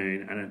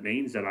honeymoon, and it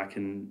means that I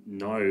can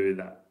know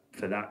that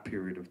for that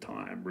period of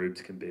time,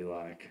 Rubes can be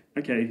like,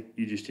 okay,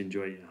 you just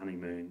enjoy your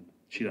honeymoon.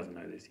 She doesn't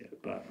know this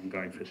yet, but I'm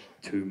going for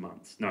 2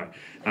 months. No.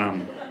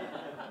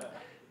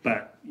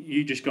 But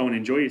you just go and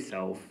enjoy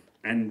yourself,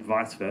 and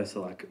vice versa.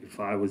 Like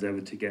if I was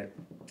ever to get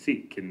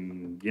sick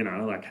and, you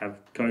know, like have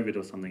COVID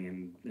or something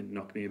and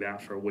knock me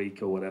about for a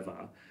week or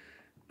whatever,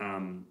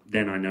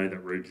 then I know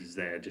that Rubes is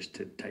there just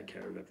to take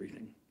care of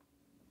everything.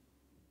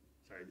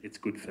 So it's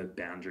good for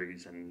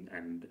boundaries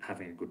and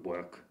having a good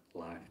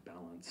work-life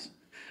balance.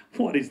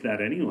 What is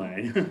that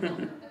anyway?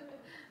 Have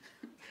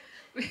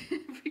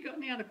we got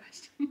any other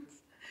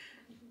questions?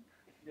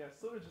 Yeah,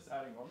 sort of just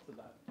adding on to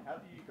that, how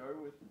do you go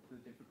with the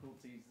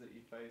difficulties that you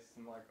face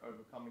and like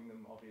overcoming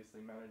them, obviously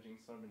managing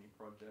so many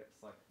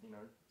projects, like, you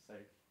know,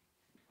 say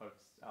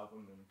post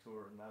album and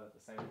tour and that at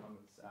the same time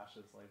as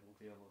Ash's label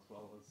deal as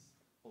well as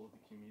all of the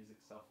Q Music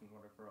stuff and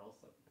whatever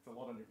else. Like, it's a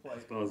lot on your plate.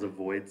 As well as a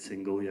Void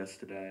single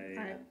yesterday.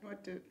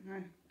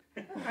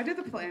 I did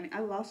the planning.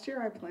 Last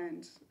year I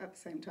planned at the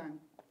same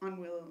time.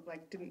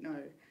 Didn't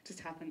know.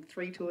 Just happened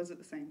 3 tours at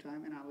the same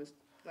time, and I was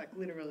like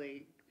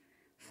literally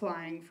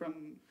flying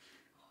from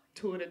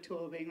tour to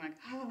tour being like,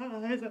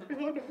 is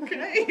everyone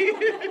okay?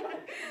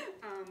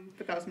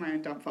 But that was my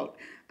own dumb fault.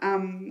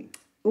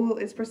 Well,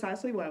 it's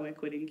precisely why we're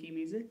quitting Q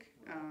Music,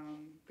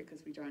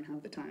 because we don't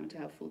have the time to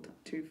have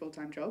 2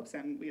 full-time jobs,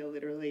 and we are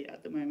literally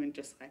at the moment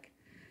just like,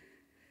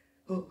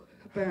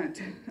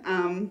 burnt.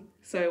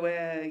 So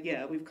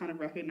we've kind of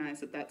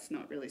recognised that that's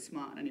not really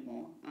smart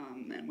anymore,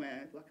 and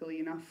we're lucky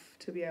enough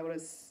to be able to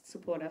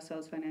support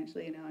ourselves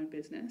financially in our own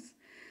business.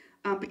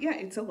 But yeah,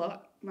 it's a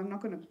lot. I'm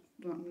not gonna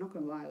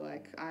lie.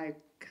 Like I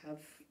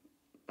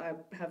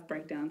have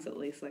breakdowns at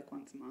least like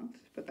once a month,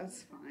 but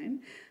that's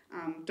fine.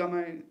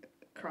 Domo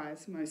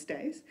cries most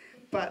days,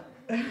 but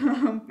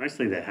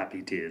mostly they're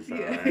happy tears.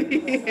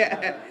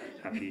 Yeah.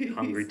 Happy,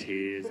 hungry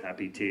tears,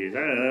 happy tears.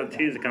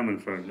 Tears are coming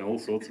from all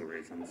sorts of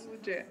reasons.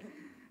 Legit.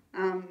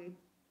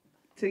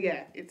 So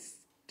yeah, it's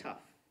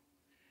tough.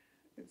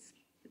 It's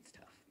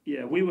tough.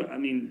 Yeah,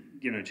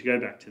 to go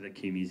back to the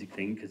Q Music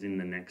thing, because in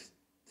the next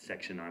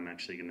section I'm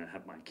actually going to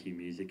have my Q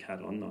Music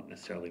hat on, not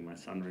necessarily my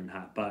Sunroom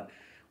hat, but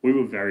we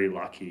were very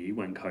lucky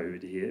when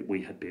COVID hit.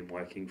 We had been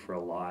working for a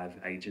live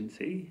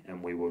agency,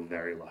 and we were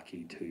very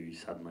lucky to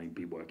suddenly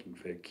be working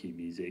for Q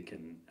Music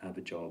and have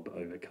a job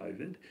over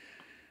COVID.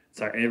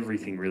 So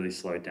everything really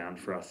slowed down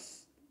for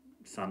us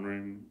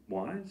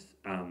Sunroom-wise,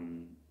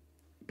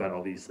 but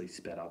obviously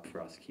sped up for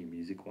us Q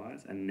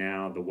Music-wise. And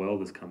now the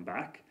world has come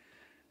back,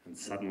 and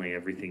suddenly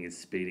everything is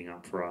speeding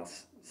up for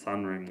us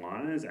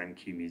Sunroom-wise, and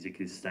Q Music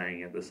is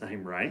staying at the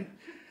same rate.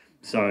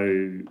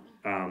 So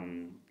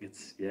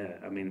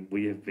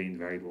we have been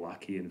very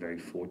lucky and very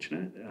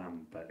fortunate,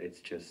 but it's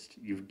just,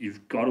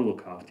 you've got to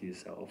look after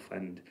yourself.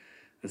 And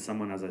as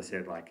someone, as I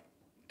said, like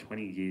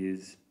 20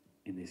 years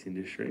in this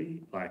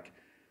industry, like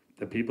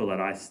the people that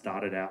I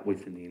started out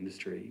with in the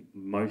industry,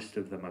 most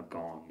of them are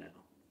gone now.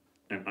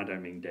 And I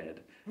don't mean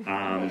dead.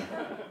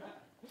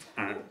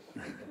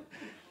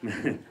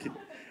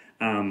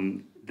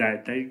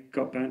 They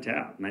got burnt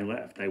out and they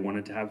left. They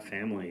wanted to have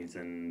families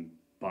and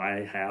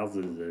buy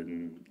houses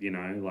and, you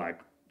know, like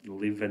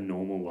live a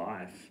normal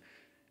life.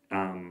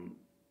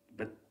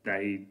 But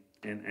they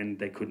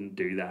couldn't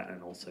do that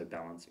and also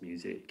balance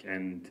music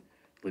and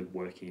live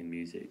working in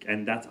music.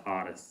 And that's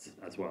artists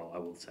as well, I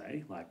will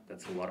say. Like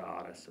that's a lot of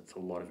artists, it's a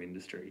lot of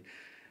industry.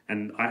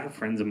 And I have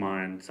friends of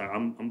mine, so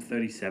I'm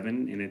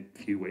 37 in a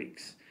few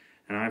weeks,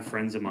 and I have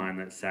friends of mine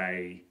that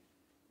say,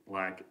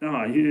 like,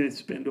 oh, you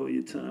spend all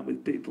your time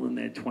with people in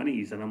their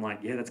 20s. And I'm like,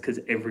 yeah, that's because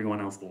everyone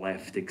else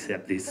left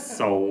except this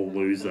sole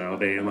loser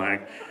being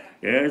like,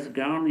 yeah, it's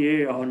gone,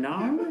 yeah. Oh, no,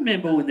 I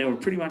remember when there were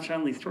pretty much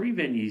only 3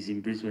 venues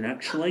in Brisbane,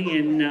 actually.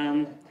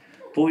 And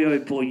boy, oh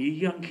boy, you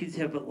young kids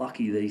have it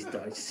lucky these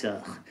days.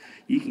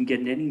 You can get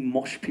in any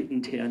mosh pit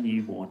in town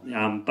you want.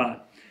 Yeah,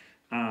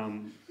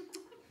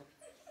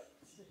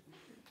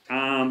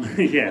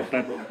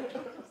 but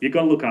you've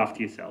got to look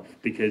after yourself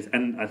because,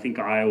 and I think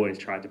I always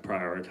tried to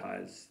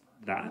prioritise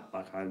that.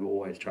 Like I've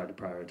always tried to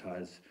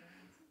prioritise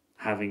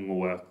having a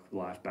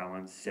work-life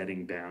balance,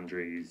 setting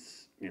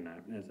boundaries, you know,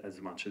 as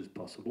much as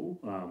possible.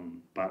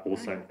 But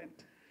also,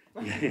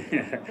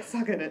 yeah, I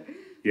suck at it.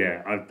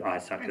 yeah, I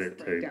suck at it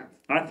too.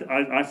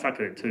 I suck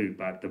at it too,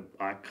 but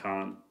I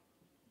can't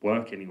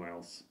work anywhere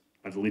else.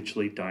 I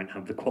literally don't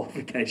have the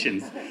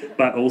qualifications.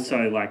 But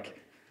also, like,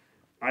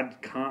 I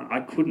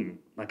couldn't.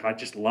 Like, I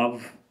just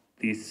love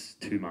this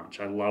too much.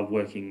 I love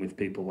working with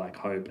people like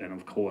Hope, and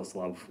of course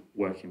love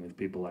working with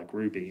people like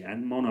Ruby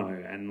and Mono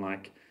and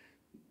like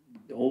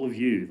all of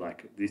you.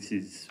 Like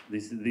these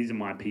are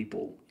my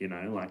people, you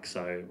know, like,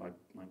 so I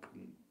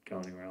couldn't go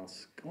anywhere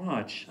else.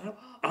 God, shut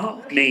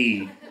up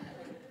me.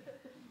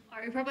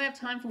 Alright, we probably have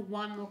time for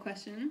one more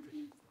question.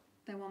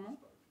 Then one more.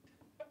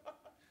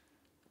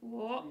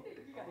 What?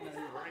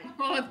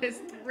 Oh, there's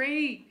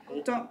 3.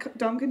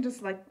 Dom can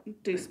just like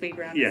do speed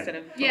round Yeah. instead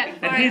of Yeah.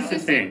 talking. And here's the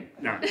thing.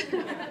 No.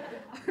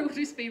 We'll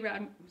do speed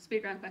round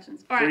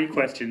questions. 3 Alright.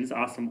 questions,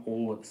 ask them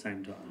all at the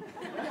same time.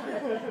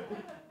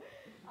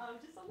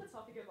 Just on the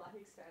topic of like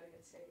expanding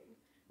a team,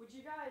 would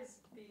you guys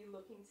be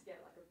looking to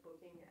get like a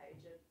booking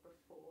agent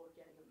before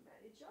getting a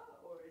manager,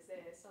 or is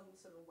there some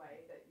sort of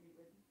way that you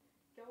would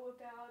go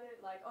about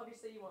it? Like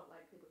obviously you want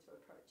like people to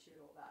approach you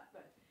and all that,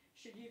 but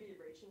should you be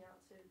reaching out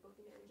to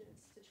booking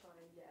agents to try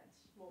and get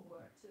more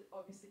work to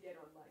obviously get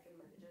on like a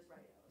manager's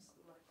radar or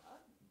something like that?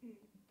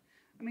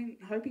 I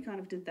mean, Hopi kind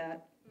of did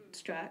that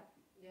strat.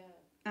 Yeah.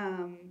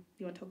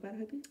 You want to talk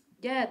about Hopi?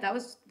 Yeah, that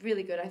was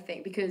really good, I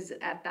think, because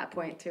at that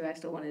point too, I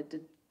still wanted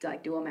to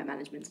like do all my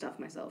management stuff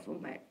myself, all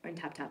my own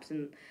taps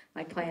and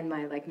like plan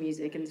my like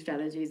music and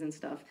strategies and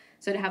stuff.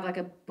 So to have like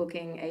a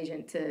booking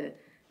agent to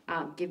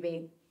give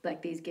me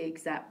like these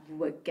gigs that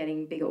were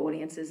getting bigger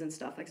audiences and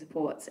stuff, like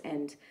supports.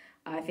 And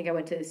I think I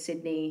went to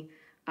Sydney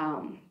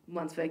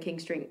once for King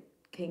Street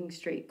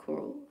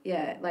Choral.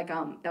 Yeah, like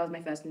that was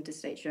my first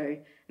interstate show,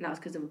 and that was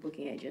because of a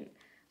booking agent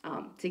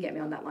to get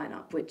me on that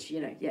lineup, which, you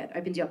know, yeah,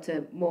 opens you up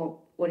to more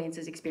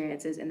audiences,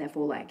 experiences, and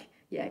therefore like,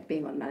 yeah,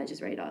 being on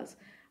managers' radars.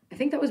 I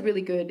think that was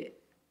really good.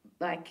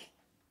 Like,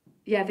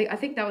 yeah, I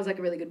think that was like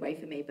a really good way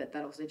for me, but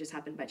that also just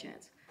happened by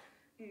chance.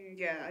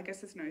 Yeah, I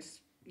guess there's no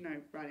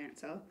right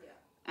answer.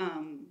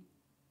 Yeah.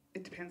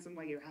 It depends on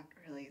where you're at,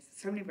 really. There's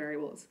so many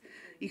variables.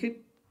 You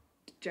could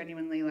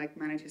genuinely like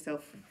manage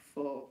yourself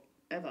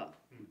forever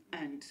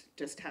and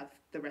just have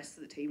the rest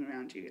of the team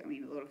around you. I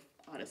mean, a lot of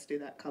artists do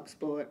that. Club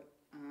sport.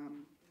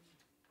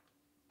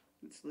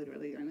 It's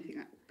literally the only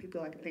thing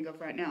people I can think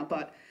of right now.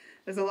 But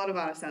there's a lot of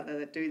artists out there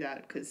that do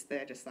that because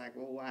they're just like,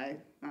 well, why?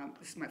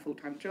 This is my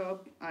full-time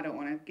job. I don't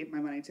want to give my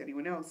money to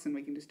anyone else, and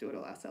we can just do it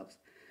all ourselves.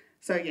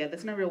 So yeah,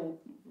 there's no real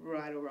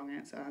right or wrong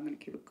answer. I'm going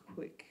to keep it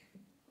quick.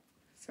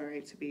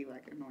 Sorry to be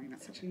like annoying.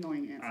 That's such an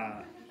annoying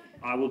answer.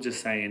 I will just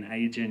say, an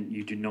agent,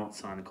 you do not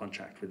sign a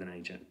contract with an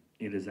agent.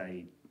 It is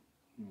a,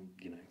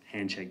 you know,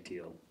 handshake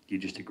deal. You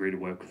just agree to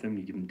work with them.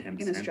 You give them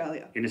 10%. In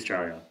Australia. In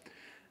Australia.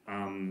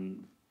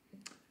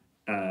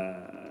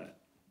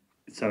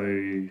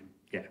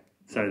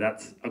 So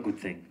that's a good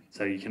thing.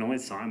 So you can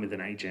always sign with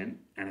an agent,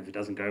 and if it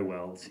doesn't go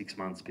well, 6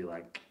 months, be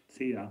like,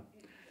 see ya.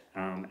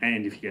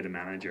 And if you get a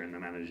manager and the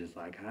manager's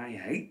like, I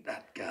hate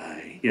that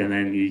guy, yeah,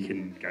 then you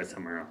can go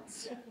somewhere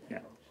else. Yeah.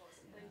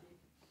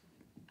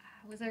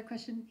 Was there a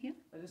question here?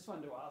 I just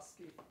wanted to ask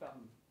if,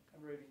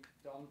 Ruby,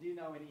 Dom, do you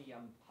know any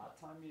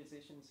part-time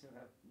musicians who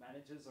have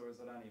managers, or is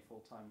it only a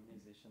full-time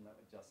musician that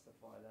would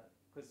justify that?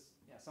 Because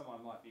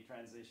someone might be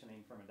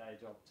transitioning from a day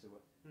job to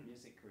a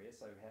music career,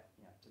 so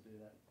you have to do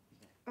that.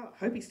 Oh,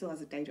 Hopi still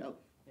has a day job.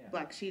 Yeah.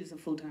 Like, she's a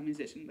full-time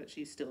musician, but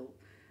she's still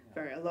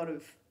a lot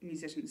of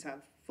musicians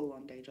have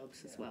full-on day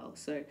jobs as well.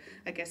 So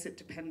I guess it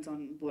depends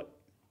on what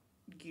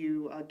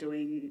you are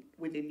doing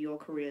within your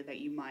career that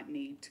you might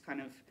need to kind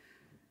of...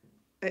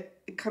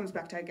 It comes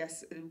back to, I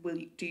guess,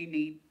 do you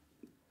need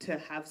to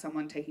have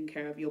someone taking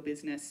care of your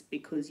business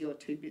because you're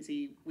too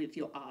busy with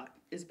your art,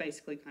 is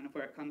basically kind of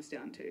where it comes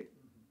down to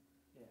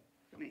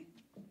for me.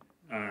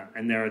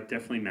 And there are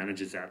definitely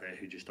managers out there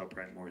who just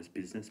operate more as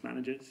business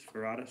managers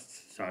for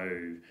artists.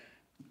 So,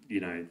 you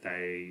know,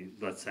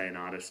 let's say an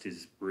artist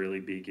is really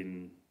big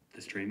in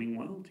the streaming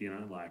world, you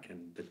know,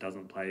 but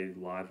doesn't play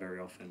live very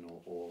often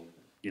or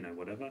you know,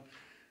 whatever.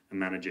 A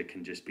manager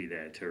can just be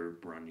there to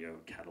run your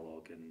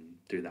catalogue and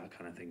do that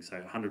kind of thing. So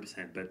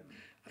 100%. But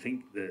I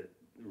think that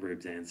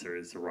Rube's answer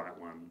is the right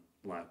one.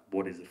 Like,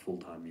 what is a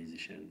full-time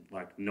musician?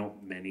 Like,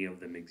 not many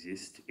of them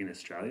exist in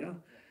Australia.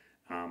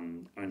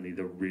 Only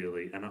the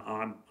really, and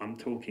I'm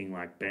talking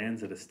like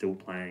bands that are still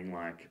playing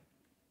like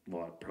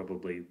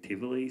probably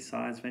Tivoli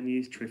size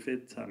venues,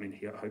 Triffid. So, I mean,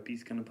 I hope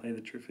he's going to play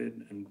the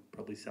Triffid and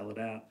probably sell it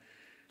out.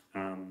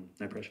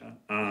 No pressure.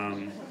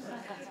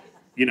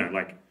 You know,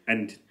 like,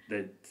 and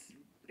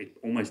it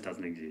almost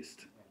doesn't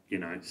exist, you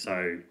know.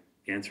 So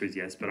the answer is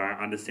yes, but I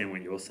understand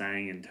what you're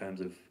saying in terms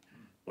of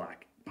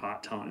like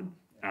part-time.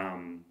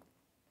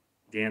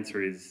 The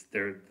answer is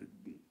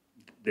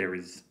there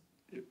is,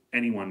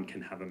 anyone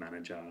can have a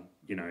manager,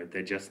 you know.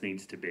 There just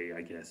needs to be,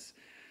 I guess,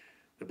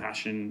 the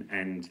passion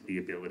and the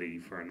ability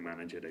for a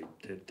manager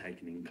to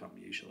take an income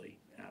usually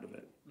out of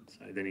it.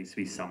 So there needs to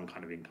be some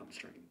kind of income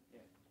stream.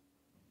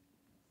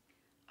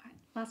 All right,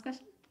 last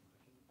question.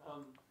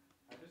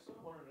 I just sort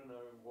of wanted to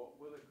know,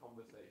 what were the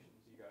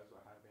conversations you guys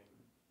were having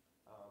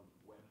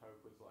when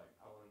Hope was like,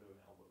 I want to do an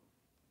album,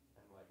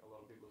 and like a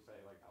lot of people say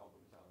like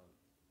albums aren't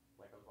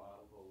like a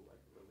viable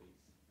like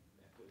release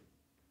method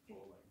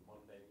for like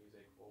modern day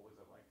music, or was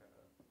it like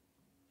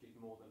she's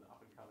more than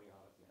up and coming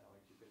artist now,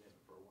 like she's been in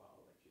it for a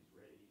while, like she's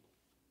ready,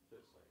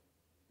 just like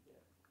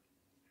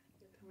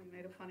Someone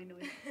made a funny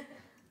noise.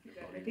 You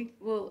go, Ricky.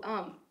 Well,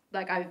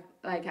 I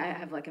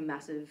have like a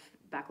massive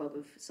backlog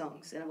of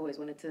songs, and I've always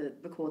wanted to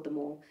record them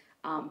all.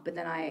 But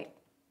then I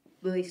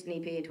released an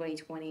EP in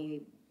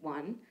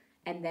 2021,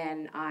 and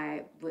then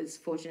I was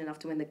fortunate enough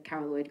to win the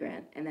Carol Lloyd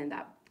grant, and then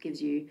that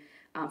gives you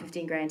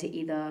 $15,000 to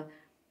either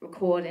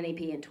record an EP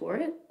and tour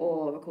it,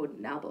 or record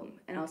an album.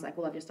 And I was like,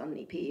 well, I've just done an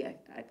EP,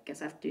 I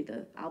guess I have to do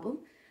the album.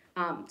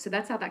 So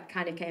that's how that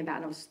kind of came about,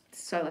 and I was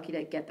so lucky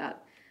to get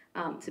that,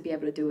 to be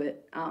able to do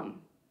it.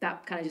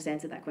 That kind of just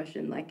answered that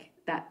question, like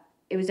that.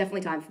 It was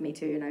definitely time for me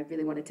too, and I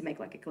really wanted to make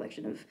like a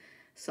collection of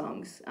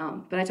songs.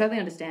 But I totally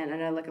understand. I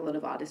know like a lot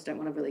of artists don't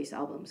want to release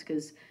albums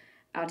because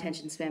our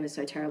attention span is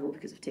so terrible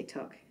because of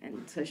TikTok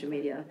and social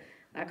media.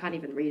 I can't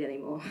even read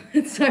anymore.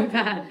 It's so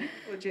bad.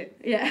 Legit.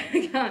 Yeah,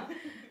 I can't.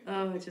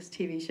 Oh, it's just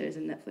TV shows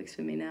and Netflix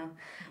for me now.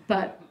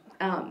 But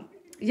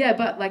yeah,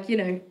 but like, you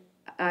know,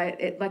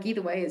 like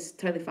either way is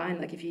totally fine.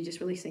 Like if you just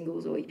release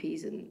singles or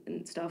EPs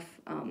and stuff,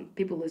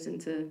 people listen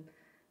to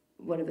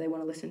whatever they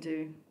want to listen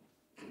to,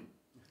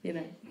 you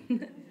know.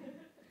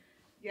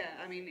 Yeah,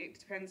 I mean, it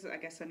depends, I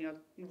guess, on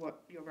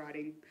what you're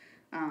writing.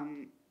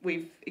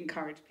 We've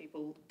encouraged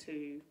people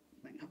to,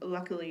 like, not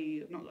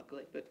luckily,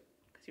 but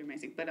because you're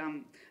amazing, but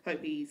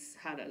Hope's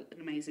had an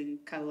amazing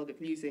catalogue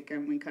of music,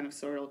 and we kind of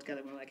saw it all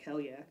together, and we're like,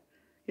 hell yeah,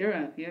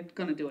 you're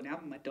going to do an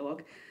album, my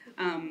dog.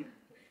 And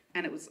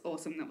it was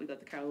awesome that we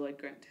got the Carol Lloyd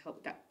grant to help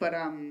with that. But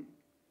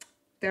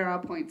there are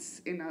points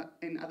in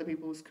other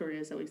people's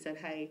careers that we've said,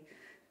 hey,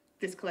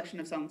 this collection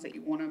of songs that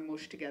you want to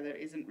mush together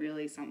isn't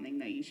really something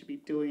that you should be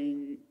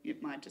doing.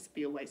 It might just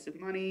be a waste of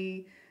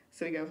money.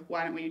 So we go,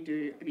 why don't we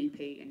do an EP,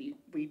 and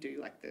we do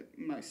like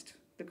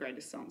the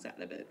greatest songs out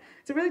of it.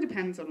 So it really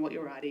depends on what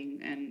you're writing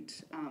and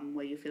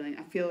where you're feeling.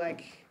 I feel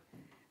like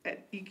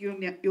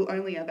you'll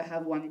only ever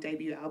have one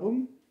debut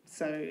album,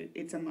 so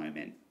it's a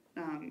moment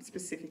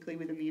specifically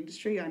within the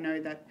industry. I know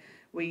that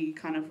we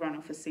kind of run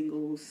off of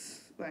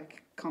singles,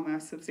 like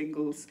commerce of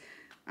singles,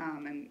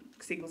 and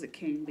singles at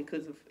King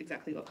because of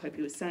exactly what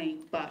Hopi was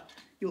saying, but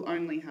you'll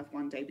only have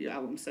one debut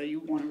album, so you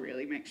want to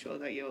really make sure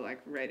that you're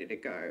like ready to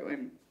go,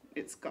 and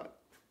it's got,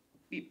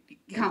 you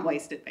can't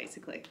waste it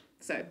basically.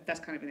 So that's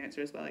kind of an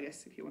answer as well, I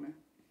guess, if you want to.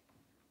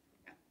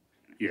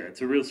 Yeah,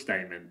 it's a real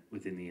statement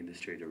within the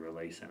industry to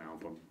release an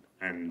album,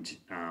 and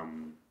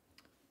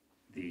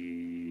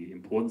the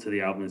importance of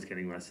the album is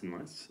getting less and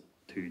less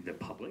to the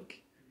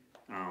public.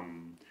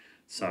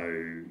 So,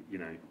 you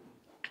know,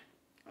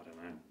 I don't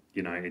know.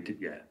 You know,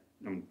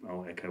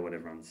 I'll echo what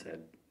everyone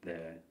said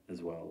there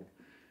as well.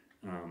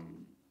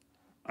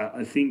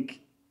 I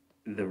think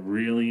the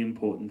really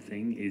important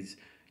thing is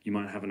you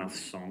might have enough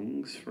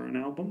songs for an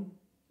album,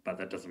 but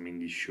that doesn't mean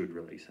you should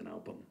release an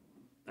album.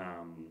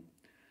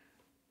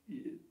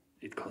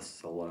 It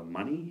costs a lot of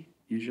money,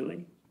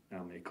 usually.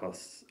 It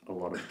costs a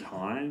lot of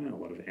time, a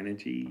lot of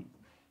energy,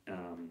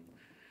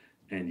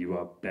 and you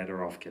are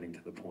better off getting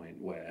to the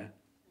point where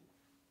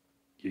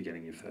you're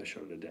getting your first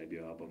shot at a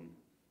debut album,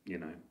 you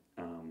know.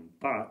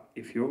 But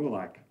if you're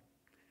like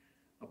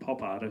a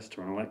pop artist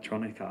or an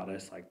electronic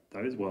artist, like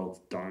those worlds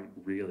don't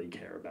really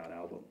care about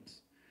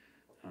albums.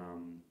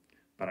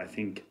 But I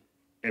think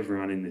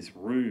everyone in this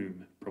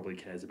room probably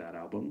cares about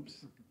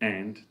albums.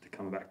 And to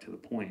come back to the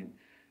point,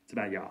 it's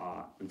about your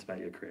art, it's about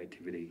your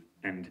creativity.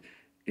 And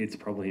it's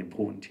probably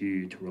important to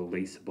you to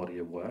release a body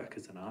of work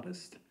as an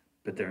artist,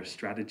 but there are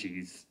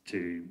strategies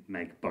to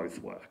make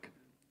both work.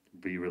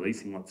 Be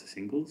releasing lots of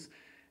singles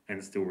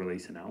and still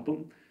release an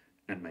album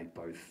and make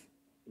both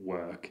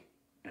work,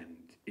 and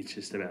it's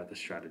just about the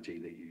strategy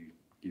that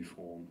you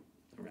form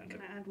around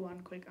it. Can I add one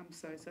quick? I'm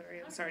so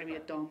sorry. I'm sorry to be a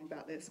dom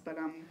about this, but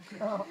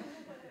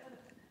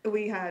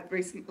we had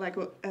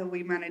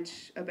we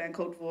manage a band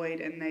called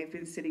Void, and they've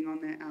been sitting on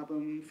their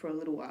album for a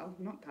little while,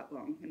 not that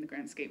long in the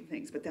grand scheme of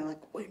things, but they're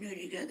like, we need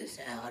to get this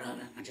out.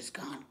 I just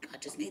can't. I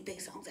just need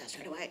these songs out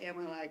straight away. And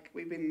we're like,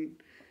 we've been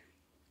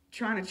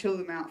trying to chill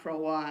them out for a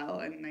while,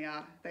 and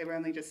they've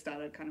only just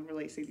started kind of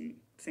releasing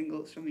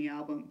singles from the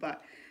album,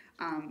 but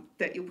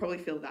that you'll probably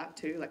feel that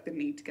too, like the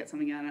need to get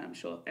something out, and I'm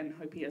sure, and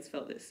hope he has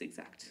felt this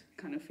exact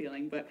kind of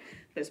feeling, but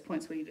there's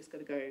points where you just got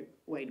to go,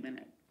 wait a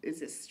minute, is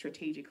this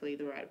strategically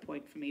the right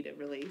point for me to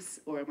release,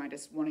 or am I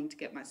just wanting to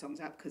get my songs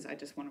out because I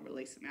just want to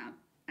release them out?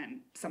 And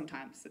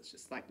sometimes it's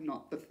just like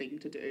not the thing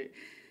to do.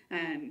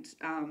 And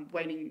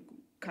waiting,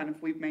 kind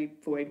of, we've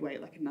made Void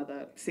wait like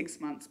another 6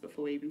 months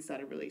before we even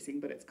started releasing,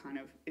 but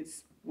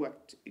it's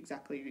worked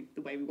exactly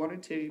the way we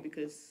wanted to,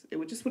 because it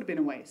would have been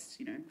a waste,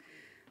 you know.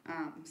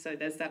 So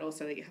there's that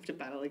also, that you have to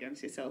battle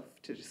against yourself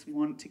to just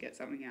want to get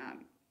something out,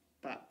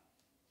 but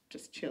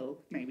just chill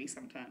maybe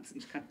sometimes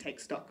and just kind of take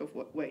stock of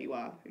where you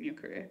are in your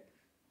career.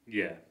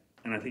 Yeah,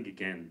 and I think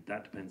again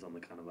that depends on the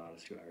kind of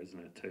artist you are, isn't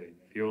it too?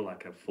 If you're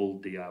like a full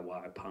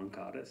DIY punk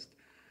artist,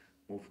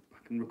 well, I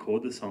can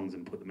record the songs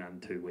and put them out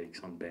in 2 weeks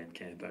on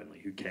Bandcamp only.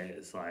 Who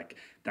cares? Like,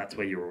 that's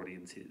where your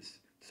audience is,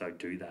 so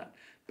do that.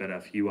 But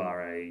if you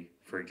are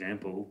for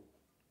example,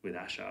 with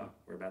Asher,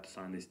 we're about to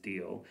sign this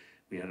deal.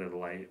 We had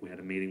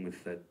a meeting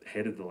with the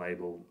head of the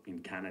label in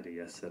Canada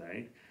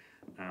yesterday,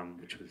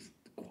 which was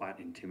quite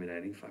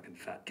intimidating, fucking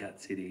Fat Cat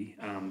City.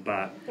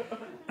 But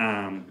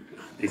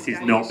this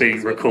is not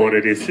being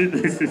recorded, is it?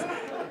 This is...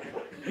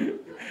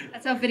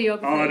 That's our video.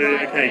 Oh, no,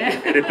 okay,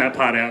 edit that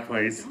part out,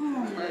 please.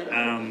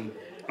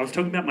 I was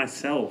talking about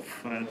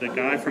myself. The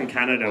guy from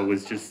Canada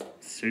was just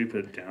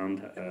super down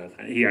to earth.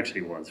 He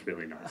actually was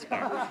really nice,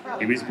 but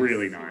he was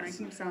really nice.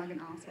 Making him sound like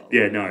an asshole.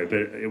 Yeah, no, but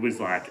it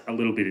was like a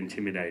little bit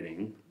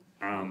intimidating.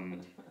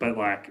 But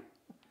like,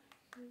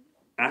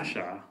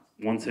 Asher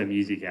wants her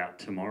music out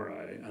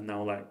tomorrow, and they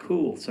were like,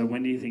 cool, so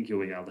when do you think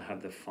you'll be able to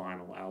have the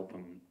final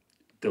album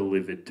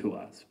delivered to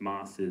us,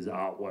 masters,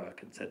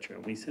 artwork, etc.?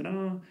 And we said,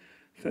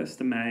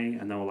 1st of May,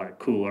 and they were like,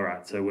 cool, all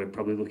right, so we're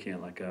probably looking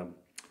at like a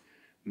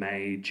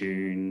May,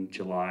 June,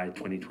 July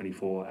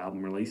 2024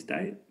 album release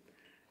date.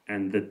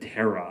 And the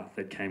terror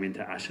that came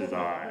into Asher's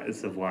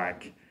eyes of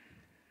like,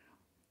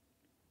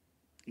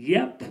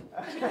 yep,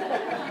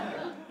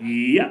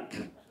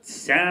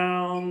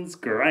 sounds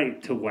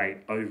great to wait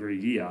over a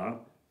year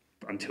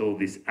until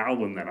this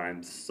album that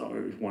I'm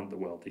so want the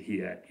world to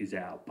hear is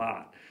out.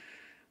 But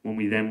when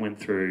we then went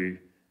through,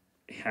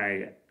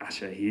 hey,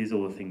 Asher, here's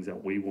all the things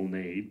that we will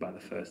need by the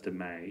 1st of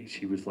May,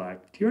 she was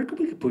like, do you reckon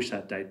we could push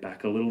that date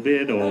back a little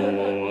bit?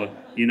 Or,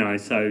 you know,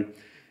 so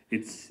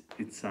it's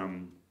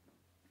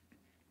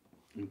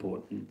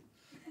important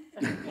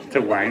to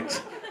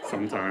wait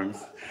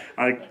sometimes.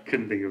 I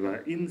couldn't think of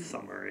it. In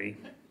summary.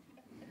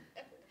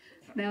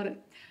 Nailed it.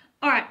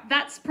 All right,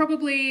 that's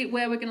probably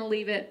where we're going to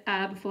leave it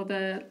before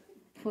the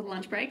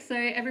lunch break. So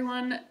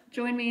everyone,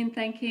 join me in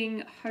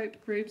thanking Hope,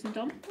 Rubes, and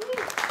Dom.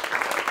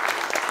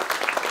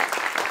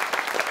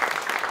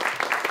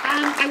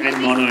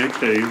 And Mono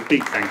too.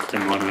 Big thanks to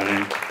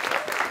Mono.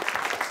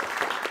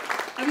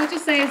 I will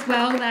just say as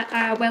well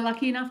that we're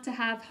lucky enough to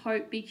have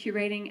Hope be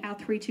curating our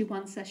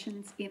 321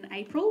 sessions in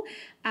April,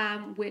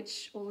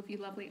 which all of you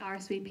lovely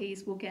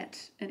RSVPs will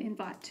get an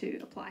invite to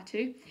apply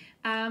to.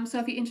 So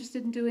if you're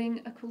interested in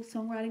doing a cool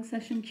songwriting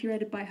session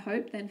curated by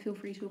Hope, then feel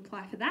free to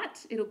apply for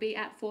that. It'll be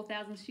at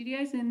 4000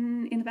 Studios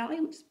in the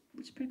Valley, which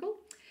is pretty cool.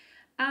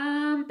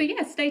 But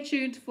yeah, stay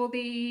tuned for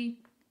the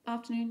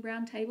afternoon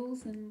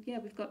roundtables, and yeah,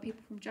 we've got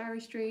people from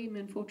Gyrostream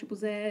and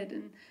 4ZZZ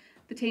and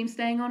the team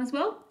staying on as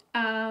well.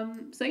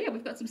 So yeah,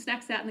 we've got some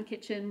snacks out in the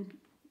kitchen.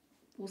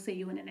 We'll see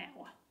you in an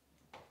hour.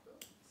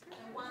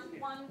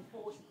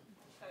 1:40.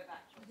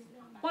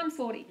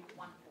 1:40.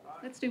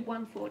 Let's do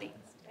 1:40.